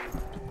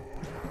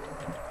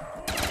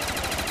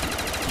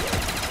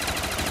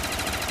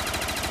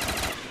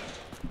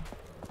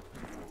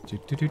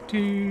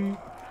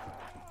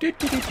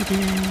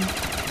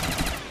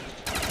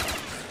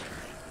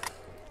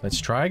 Let's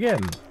try again.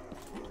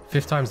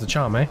 5th time's the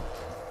charm, eh?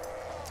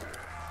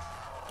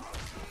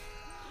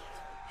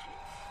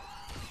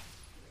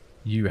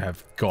 You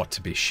have got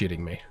to be shitting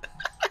me.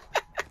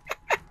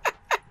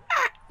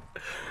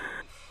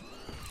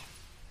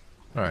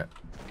 Alright.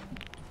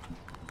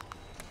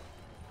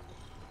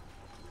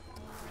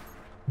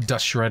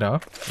 Dust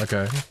shredder.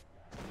 Okay.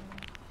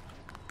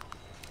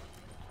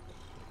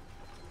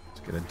 Let's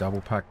get a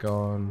double pack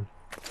going.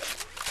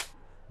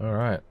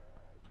 Alright.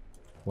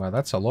 Wow,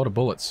 that's a lot of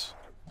bullets.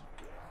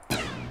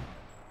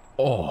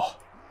 Oh.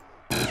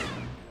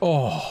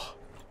 Oh.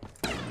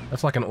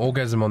 That's like an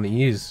orgasm on the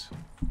ears.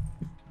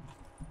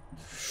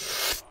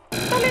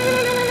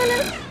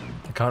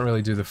 I can't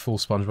really do the full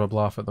SpongeBob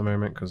laugh at the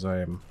moment because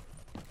I am...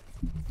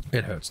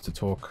 It hurts to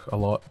talk a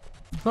lot.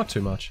 Not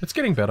too much. It's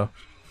getting better.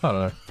 I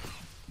don't know.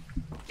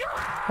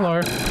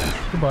 Hello.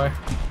 Goodbye.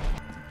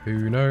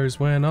 Who knows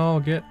when I'll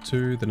get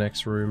to the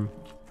next room.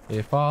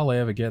 If I'll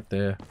ever get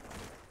there.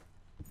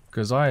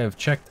 Because I have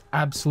checked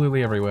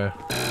absolutely everywhere.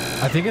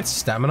 I think it's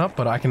stamina,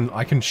 but I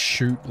can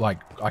shoot, like,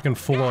 I can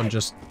full on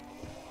just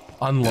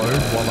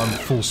unload while I'm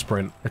full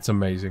sprint. It's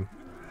amazing.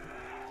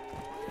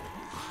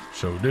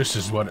 So this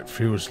is what it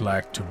feels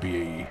like to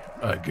be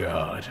a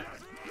god.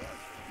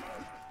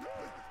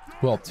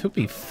 Well, to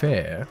be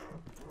fair,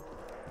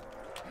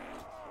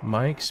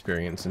 my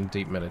experience in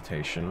deep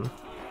meditation,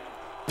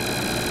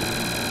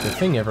 the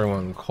thing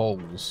everyone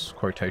calls,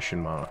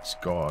 quotation marks,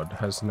 God,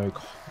 has no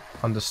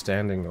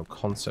understanding or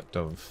concept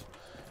of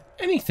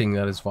anything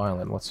that is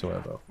violent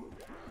whatsoever.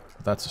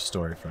 But that's a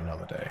story for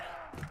another day.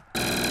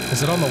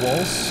 Is it on the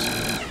walls?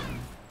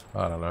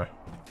 I don't know.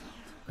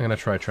 I'm gonna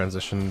try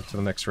transition to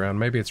the next round.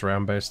 Maybe it's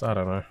round based, I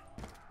don't know.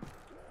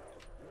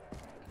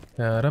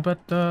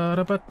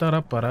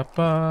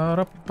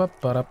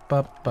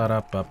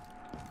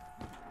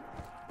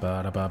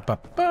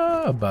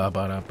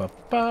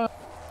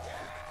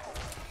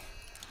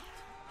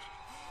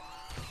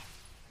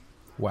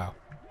 Wow.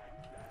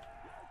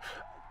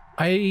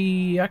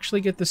 I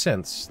actually get the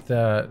sense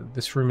that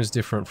this room is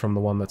different from the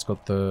one that's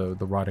got the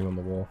writing on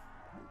the wall.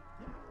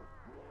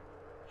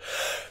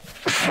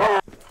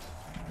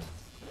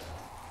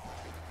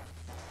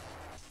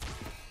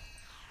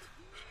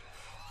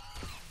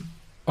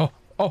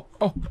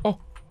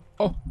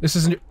 Oh, this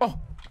is new. Oh,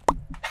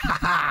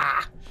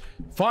 haha!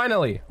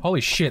 Finally!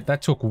 Holy shit,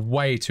 that took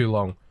way too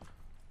long.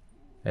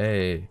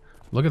 Hey,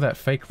 look at that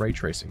fake ray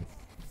tracing.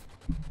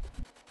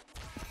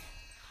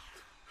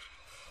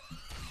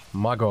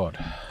 My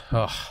god.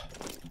 Ugh.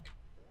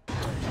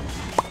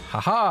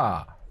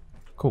 Haha!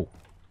 Cool.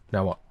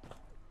 Now what?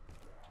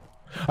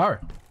 Oh!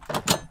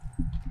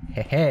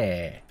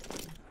 Hehe.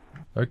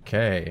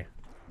 Okay.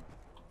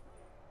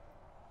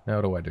 Now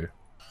what do I do?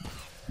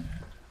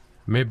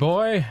 Me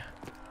boy.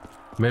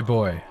 Me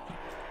boy.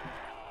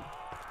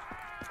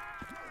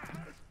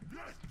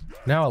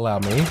 Now allow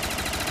me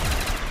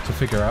to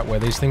figure out where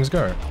these things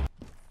go.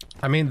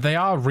 I mean, they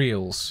are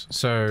reels,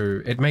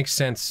 so it makes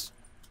sense.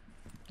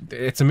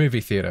 It's a movie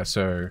theater,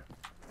 so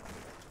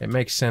it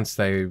makes sense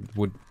they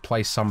would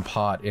play some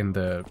part in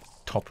the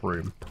top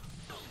room.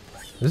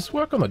 Does this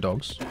work on the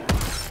dogs?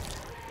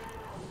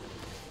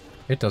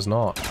 It does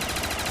not.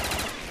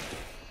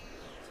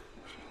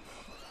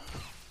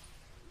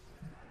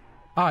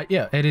 Ah,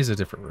 yeah, it is a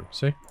different room,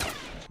 see?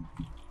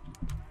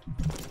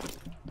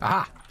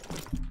 Aha!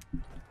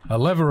 A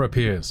lever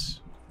appears.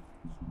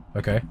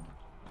 Okay.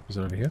 Is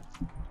it over here?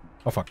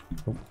 Oh, fuck.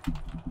 Oh.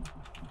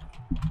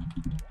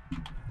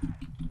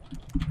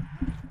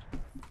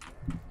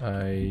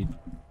 I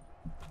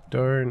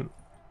don't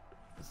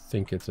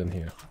think it's in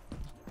here.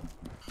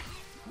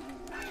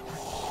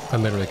 I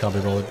literally can't be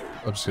bothered.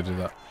 I'm just gonna do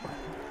that.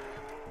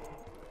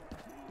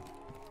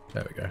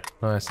 There we go.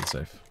 Nice and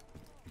safe.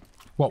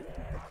 Whoa.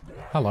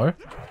 Hello.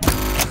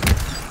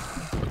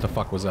 What the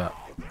fuck was that?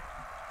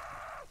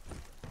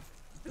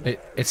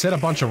 It said a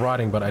bunch of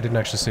writing, but I didn't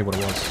actually see what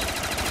it was.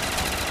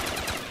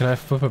 Can I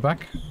flip it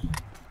back?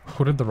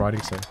 What did the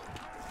writing say?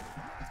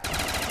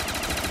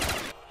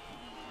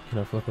 Can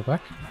I flip it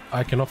back?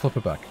 I cannot flip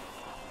it back.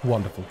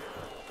 Wonderful.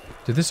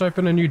 Did this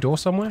open a new door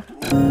somewhere?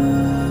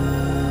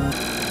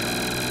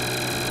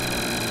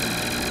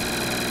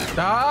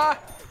 Ah!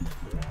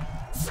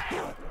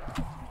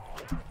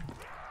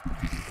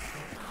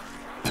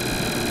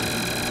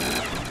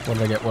 What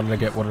did I get? What did I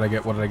get? What did I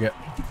get? What did I get?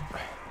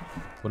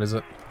 What is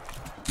it?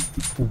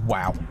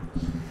 Wow.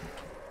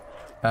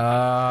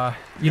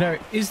 You know,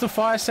 is the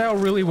fire sale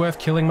really worth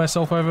killing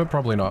myself over?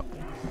 Probably not.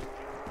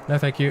 No,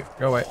 thank you.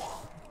 Go away.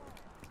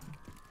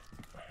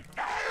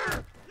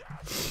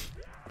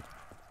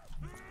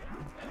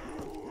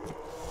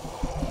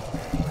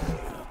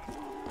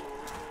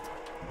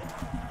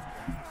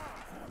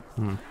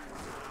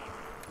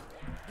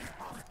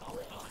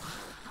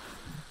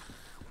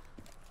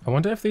 I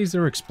wonder if these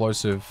are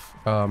explosive.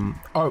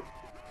 Oh,